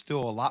details. There's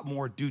still a lot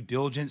more due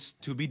diligence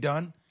to be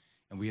done,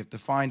 and we have to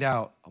find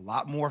out a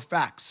lot more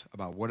facts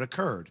about what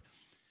occurred.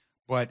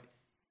 But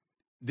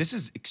this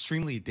is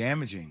extremely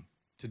damaging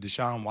to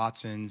Deshaun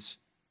Watson's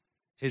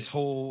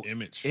whole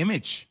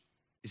image.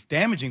 It's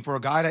damaging for a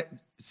guy that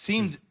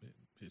seemed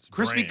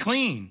crispy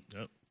clean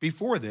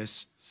before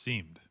this.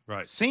 Seemed,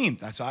 right. Seemed.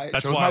 That's why I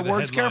chose why my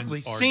words carefully.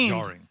 Are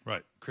Seemed. jarring.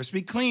 Right.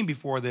 Crispy clean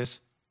before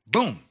this.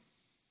 Boom.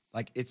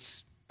 Like,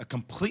 it's a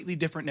completely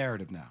different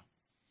narrative now.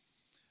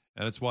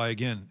 And that's why,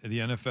 again, the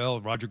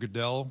NFL, Roger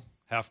Goodell,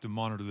 have to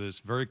monitor this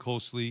very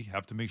closely,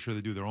 have to make sure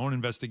they do their own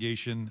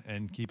investigation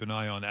and keep an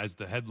eye on as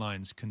the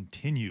headlines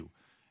continue.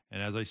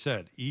 And as I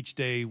said, each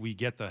day we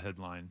get the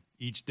headline,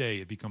 each day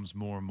it becomes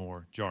more and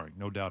more jarring,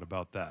 no doubt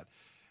about that.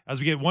 As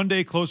we get one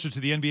day closer to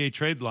the NBA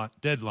trade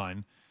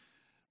deadline,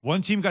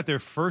 one team got their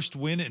first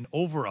win in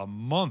over a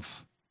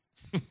month.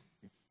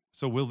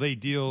 So will they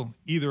deal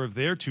either of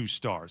their two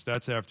stars?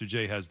 That's after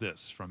Jay has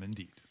this from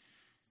Indeed.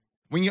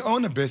 When you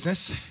own a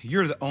business,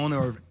 you're the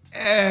owner of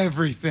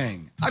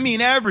everything. I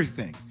mean,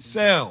 everything.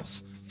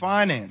 Sales,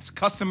 finance,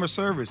 customer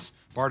service.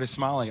 Bart is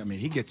smiling. I mean,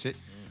 he gets it.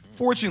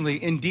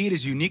 Fortunately, Indeed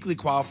is uniquely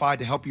qualified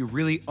to help you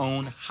really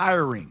own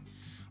hiring.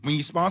 When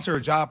you sponsor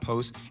a job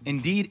post,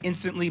 Indeed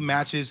instantly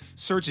matches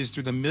searches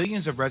through the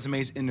millions of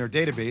resumes in their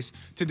database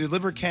to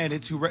deliver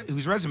candidates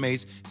whose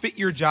resumes fit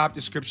your job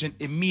description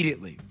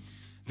immediately.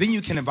 Then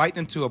you can invite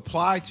them to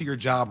apply to your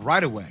job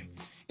right away.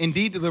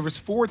 Indeed delivers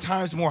 4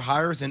 times more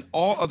hires than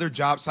all other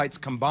job sites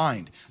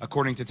combined,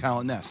 according to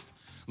Talent Nest.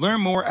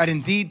 Learn more at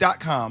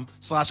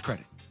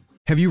Indeed.com/credit.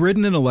 Have you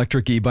ridden an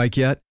electric e-bike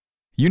yet?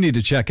 You need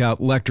to check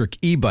out Electric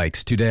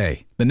E-Bikes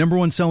today, the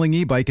 #1 selling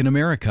e-bike in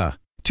America.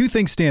 2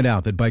 things stand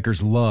out that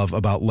bikers love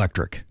about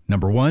Electric.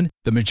 Number 1,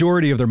 the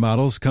majority of their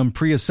models come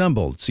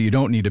pre-assembled, so you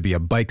don't need to be a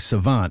bike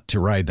savant to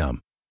ride them.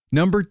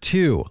 Number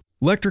 2,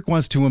 Electric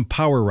wants to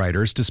empower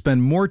riders to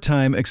spend more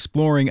time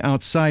exploring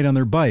outside on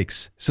their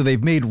bikes, so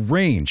they've made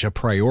range a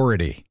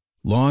priority.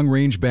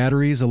 Long-range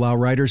batteries allow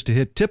riders to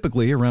hit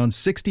typically around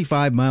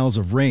 65 miles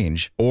of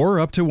range, or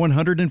up to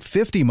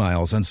 150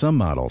 miles on some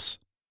models.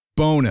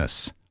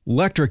 Bonus,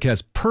 Electric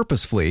has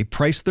purposefully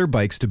priced their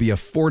bikes to be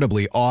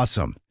affordably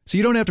awesome, so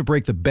you don't have to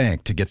break the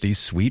bank to get these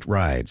sweet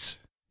rides.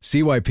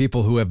 See why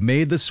people who have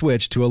made the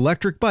switch to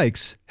electric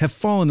bikes have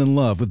fallen in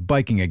love with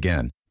biking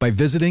again by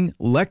visiting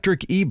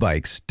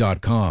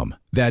electricebikes.com.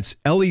 That's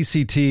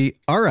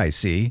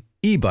LECTRIC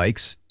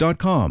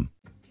ebikes.com.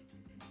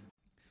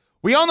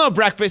 We all know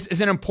breakfast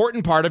is an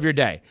important part of your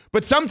day,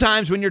 but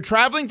sometimes when you're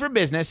traveling for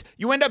business,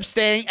 you end up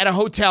staying at a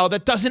hotel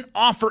that doesn't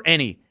offer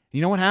any.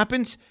 You know what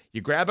happens?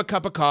 You grab a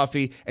cup of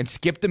coffee and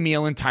skip the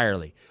meal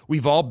entirely.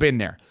 We've all been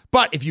there.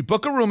 But if you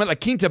book a room at La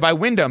Quinta by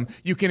Wyndham,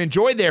 you can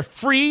enjoy their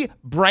free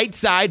Bright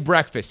Side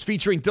breakfast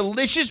featuring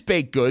delicious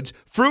baked goods,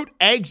 fruit,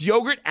 eggs,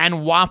 yogurt,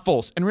 and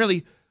waffles. And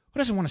really, who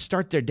doesn't want to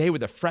start their day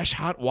with a fresh,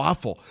 hot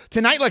waffle?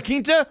 Tonight, La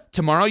Quinta,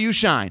 tomorrow you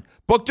shine.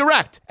 Book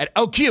direct at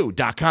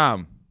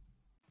LQ.com.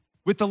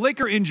 With the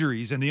Laker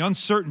injuries and the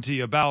uncertainty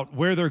about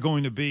where they're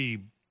going to be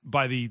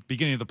by the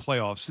beginning of the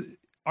playoffs,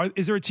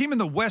 is there a team in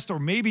the West or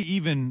maybe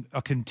even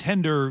a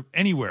contender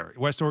anywhere,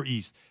 West or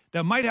East,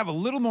 that might have a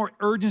little more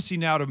urgency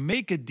now to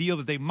make a deal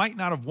that they might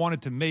not have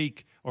wanted to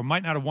make or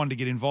might not have wanted to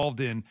get involved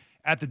in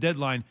at the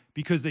deadline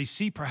because they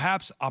see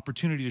perhaps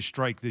opportunity to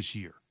strike this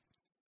year?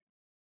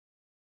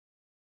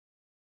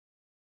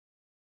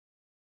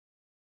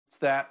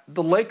 That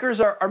the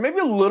Lakers are maybe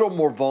a little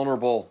more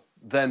vulnerable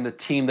than the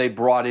team they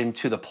brought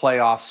into the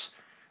playoffs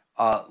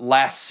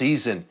last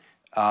season.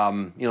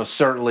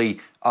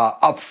 Certainly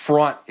up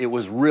front, it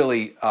was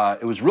really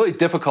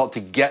difficult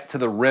to get to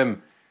the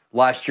rim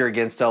last year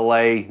against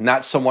LA.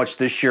 Not so much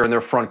this year in their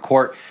front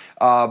court.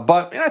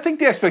 But I think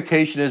the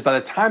expectation is by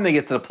the time they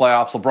get to the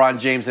playoffs, LeBron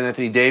James and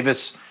Anthony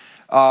Davis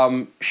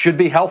should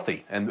be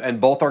healthy, and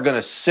both are going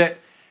to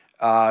sit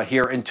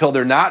here until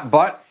they're not.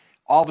 But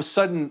all of a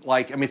sudden,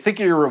 think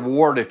of your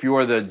reward if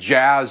you're the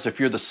Jazz, if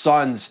you're the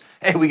Suns.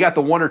 Hey, we got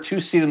the 1 or 2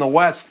 seed in the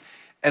West,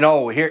 and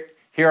here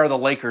are the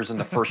Lakers in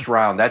the first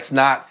round. That's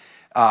not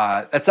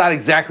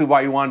exactly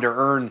why you wanted to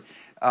earn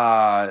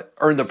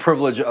the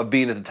privilege of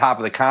being at the top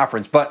of the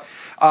conference. But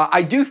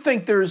I do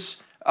think there's,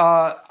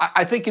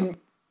 I think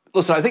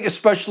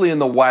especially in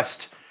the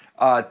West,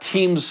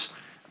 teams.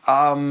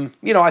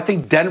 I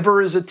think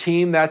Denver is a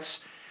team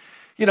that's,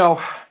 you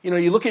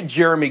look at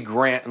Jeremy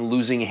Grant and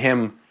losing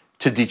him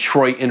to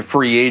Detroit in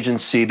free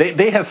agency.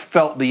 They have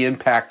felt the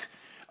impact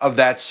of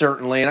that,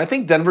 certainly. And I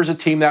think Denver's a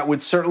team that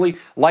would certainly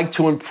like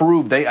to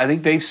improve. They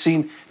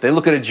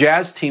look at a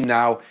Jazz team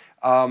now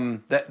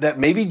that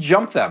maybe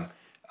jump them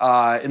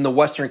in the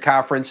Western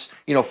Conference.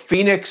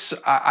 Phoenix,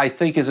 I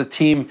think, is a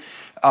team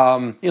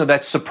that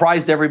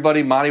surprised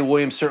everybody. Monty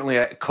Williams, certainly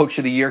a Coach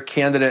of the Year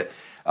candidate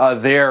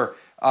there.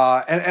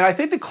 And I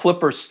think the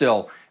Clippers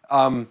still,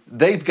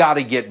 they've got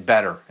to get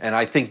better. And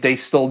I think they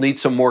still need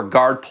some more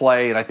guard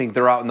play, and I think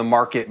they're out in the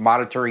market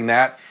monitoring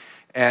that.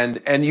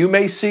 And you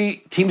may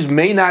see teams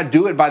may not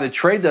do it by the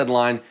trade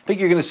deadline. I think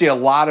you're going to see a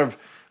lot of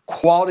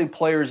quality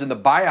players in the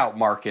buyout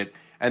market,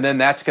 and then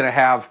that's going to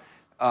have,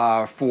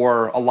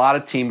 for a lot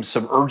of teams,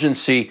 some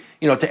urgency,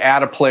 to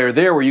add a player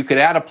there where you could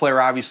add a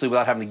player, obviously,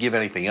 without having to give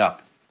anything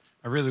up.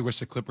 I really wish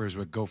the Clippers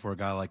would go for a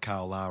guy like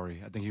Kyle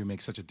Lowry. I think he would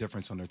make such a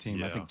difference on their team.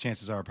 Yeah. I think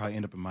chances are I'll probably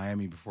end up in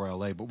Miami before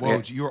LA. But,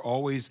 Woj, you're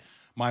always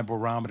my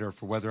barometer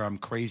for whether I'm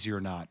crazy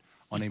or not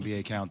on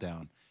NBA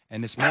Countdown.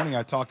 And this morning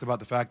I talked about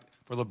the fact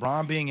for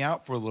LeBron being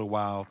out for a little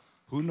while,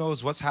 who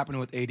knows what's happening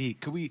with AD?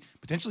 Could we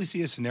potentially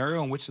see a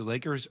scenario in which the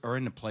Lakers are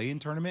in the play-in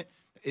tournament?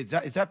 Is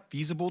that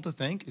feasible to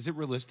think? Is it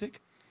realistic?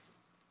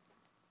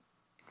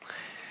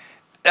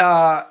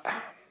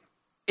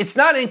 It's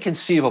not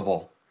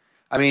inconceivable.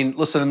 I mean,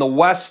 listen, in the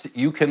West,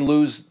 you can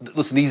lose.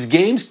 Listen, these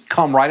games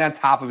come right on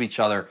top of each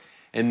other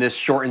in this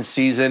shortened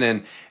season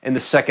and in the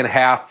second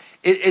half.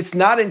 It's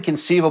not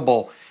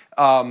inconceivable,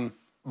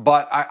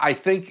 but I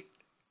think,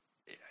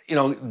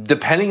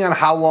 depending on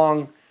how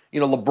long,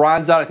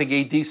 LeBron's out, I think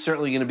AD's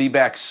certainly going to be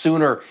back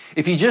sooner.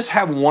 If you just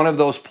have one of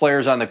those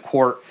players on the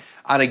court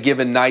on a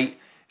given night,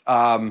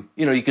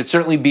 you could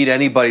certainly beat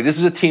anybody. This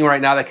is a team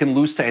right now that can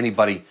lose to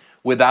anybody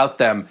without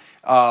them.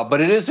 But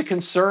it is a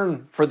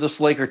concern for this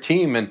Laker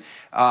team. And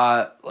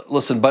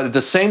listen, but at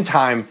the same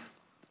time,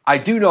 I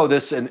do know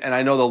this, and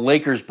I know the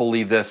Lakers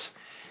believe this.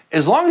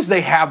 As long as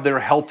they have their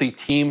healthy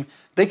team,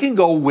 they can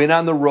go win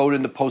on the road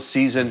in the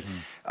postseason.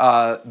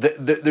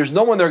 There's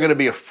no one they're going to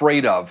be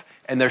afraid of.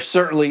 And this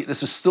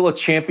is still a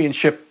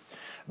championship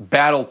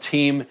battle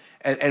team.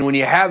 And when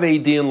you have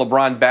AD and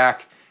LeBron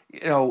back,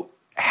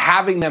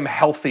 having them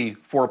healthy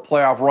for a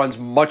playoff run is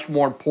much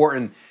more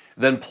important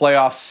than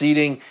playoff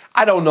seeding.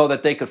 I don't know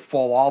that they could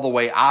fall all the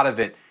way out of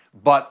it,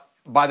 but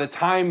by the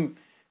time,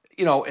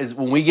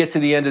 when we get to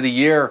the end of the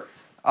year,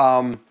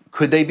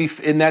 could they be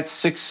in that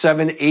 6th,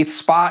 7th, 8th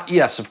spot?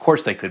 Yes, of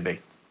course they could be.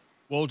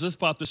 Well, just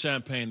pop the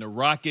champagne. The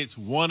Rockets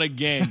won a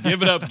game.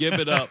 Give it up, give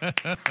it up.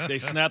 They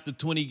snapped the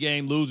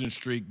 20-game losing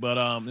streak. But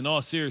in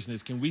all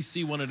seriousness, can we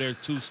see one of their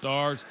 2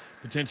 stars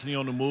potentially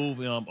on the move?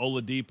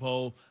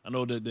 Oladipo, I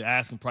know that the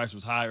asking price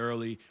was high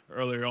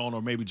earlier on,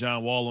 or maybe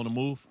John Wall on the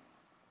move.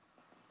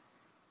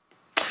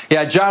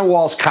 Yeah, John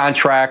Wall's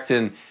contract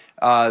and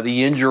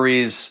the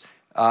injuries,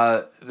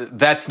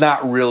 that's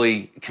not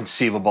really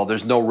conceivable.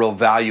 There's no real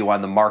value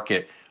on the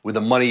market with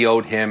the money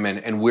owed him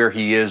and where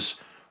he is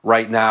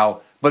right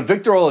now. But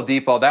Victor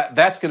Oladipo,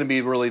 that's going to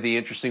be really the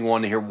interesting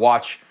one to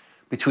watch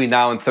between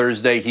now and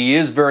Thursday. He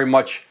is very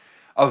much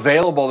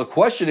available. The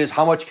question is,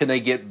 how much can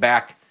they get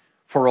back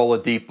for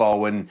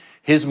Oladipo? And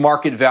his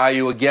market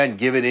value, again,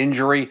 given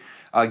injury,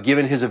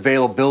 given his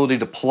availability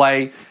to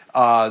play,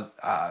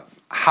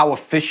 how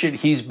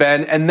efficient he's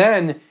been. And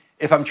then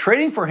if I'm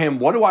trading for him,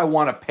 what do I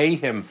want to pay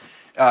him?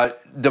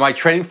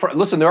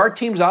 Listen, there are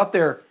teams out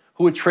there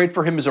who would trade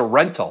for him as a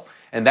rental,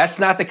 and that's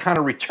not the kind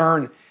of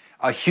return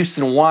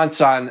Houston wants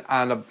on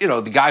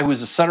the guy who is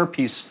the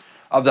centerpiece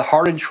of the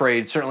Harden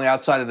trade, certainly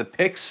outside of the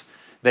picks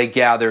they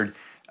gathered.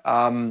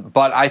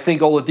 But I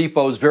think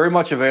Oladipo is very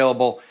much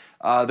available.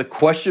 The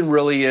question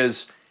really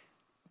is,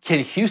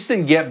 can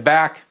Houston get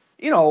back,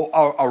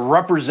 a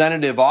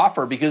representative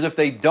offer? Because if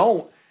they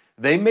don't,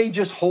 they may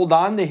just hold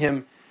on to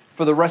him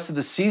for the rest of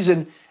the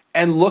season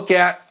and look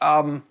at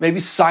maybe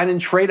sign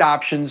and trade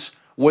options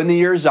when the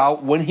year's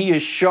out, when he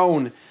has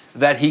shown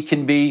that he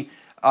can be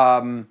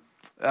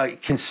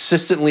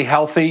consistently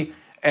healthy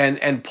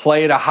and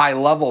play at a high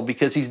level,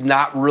 because he's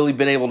not really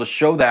been able to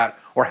show that,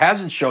 or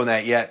hasn't shown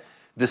that yet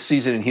this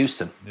season in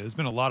Houston. Yeah, there's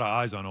been a lot of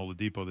eyes on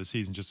Oladipo this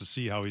season just to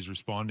see how he's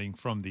responding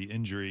from the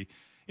injury.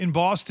 In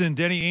Boston,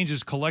 Danny Ainge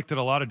has collected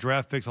a lot of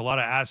draft picks, a lot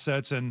of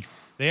assets, and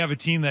they have a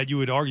team that you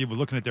would argue, but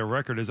looking at their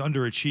record, has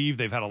underachieved.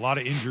 They've had a lot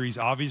of injuries,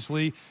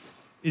 obviously.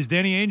 Is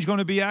Danny Ainge going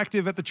to be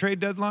active at the trade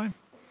deadline?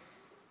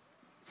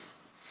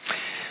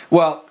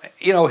 Well,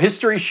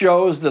 history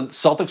shows the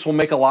Celtics will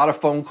make a lot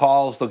of phone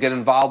calls. They'll get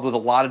involved with a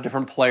lot of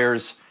different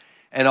players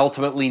and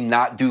ultimately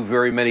not do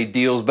very many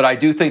deals. But I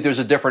do think there's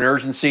a different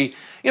urgency.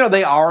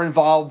 They are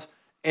involved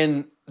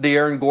in the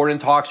Aaron Gordon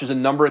talks. There's a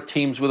number of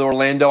teams with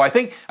Orlando. I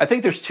think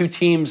there's 2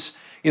 teams,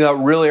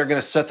 really are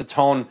going to set the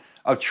tone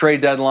of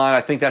trade deadline.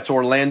 I think that's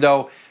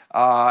Orlando,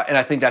 and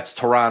I think that's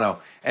Toronto.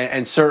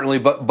 And certainly,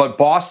 but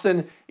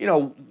Boston,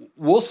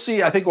 we'll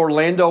see. I think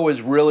Orlando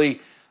is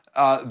really,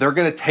 they're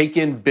going to take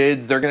in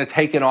bids. They're going to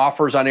take in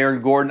offers on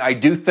Aaron Gordon. I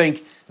do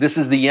think this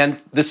is the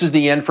end. This is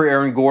the end for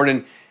Aaron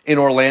Gordon in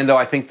Orlando.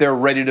 I think they're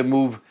ready to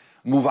move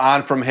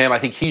on from him. I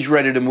think he's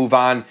ready to move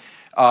on.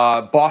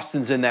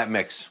 Boston's in that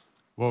mix.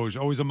 Woj,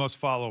 always a must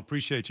follow.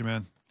 Appreciate you,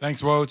 man.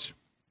 Thanks, Woj.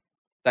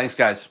 Thanks,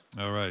 guys.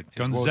 All right.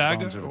 His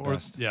Gonzaga or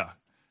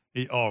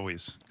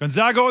always.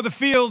 Gonzaga or the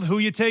field, who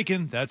you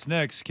taking? That's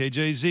next.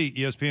 KJZ,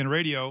 ESPN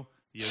Radio,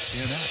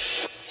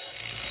 ESPN app.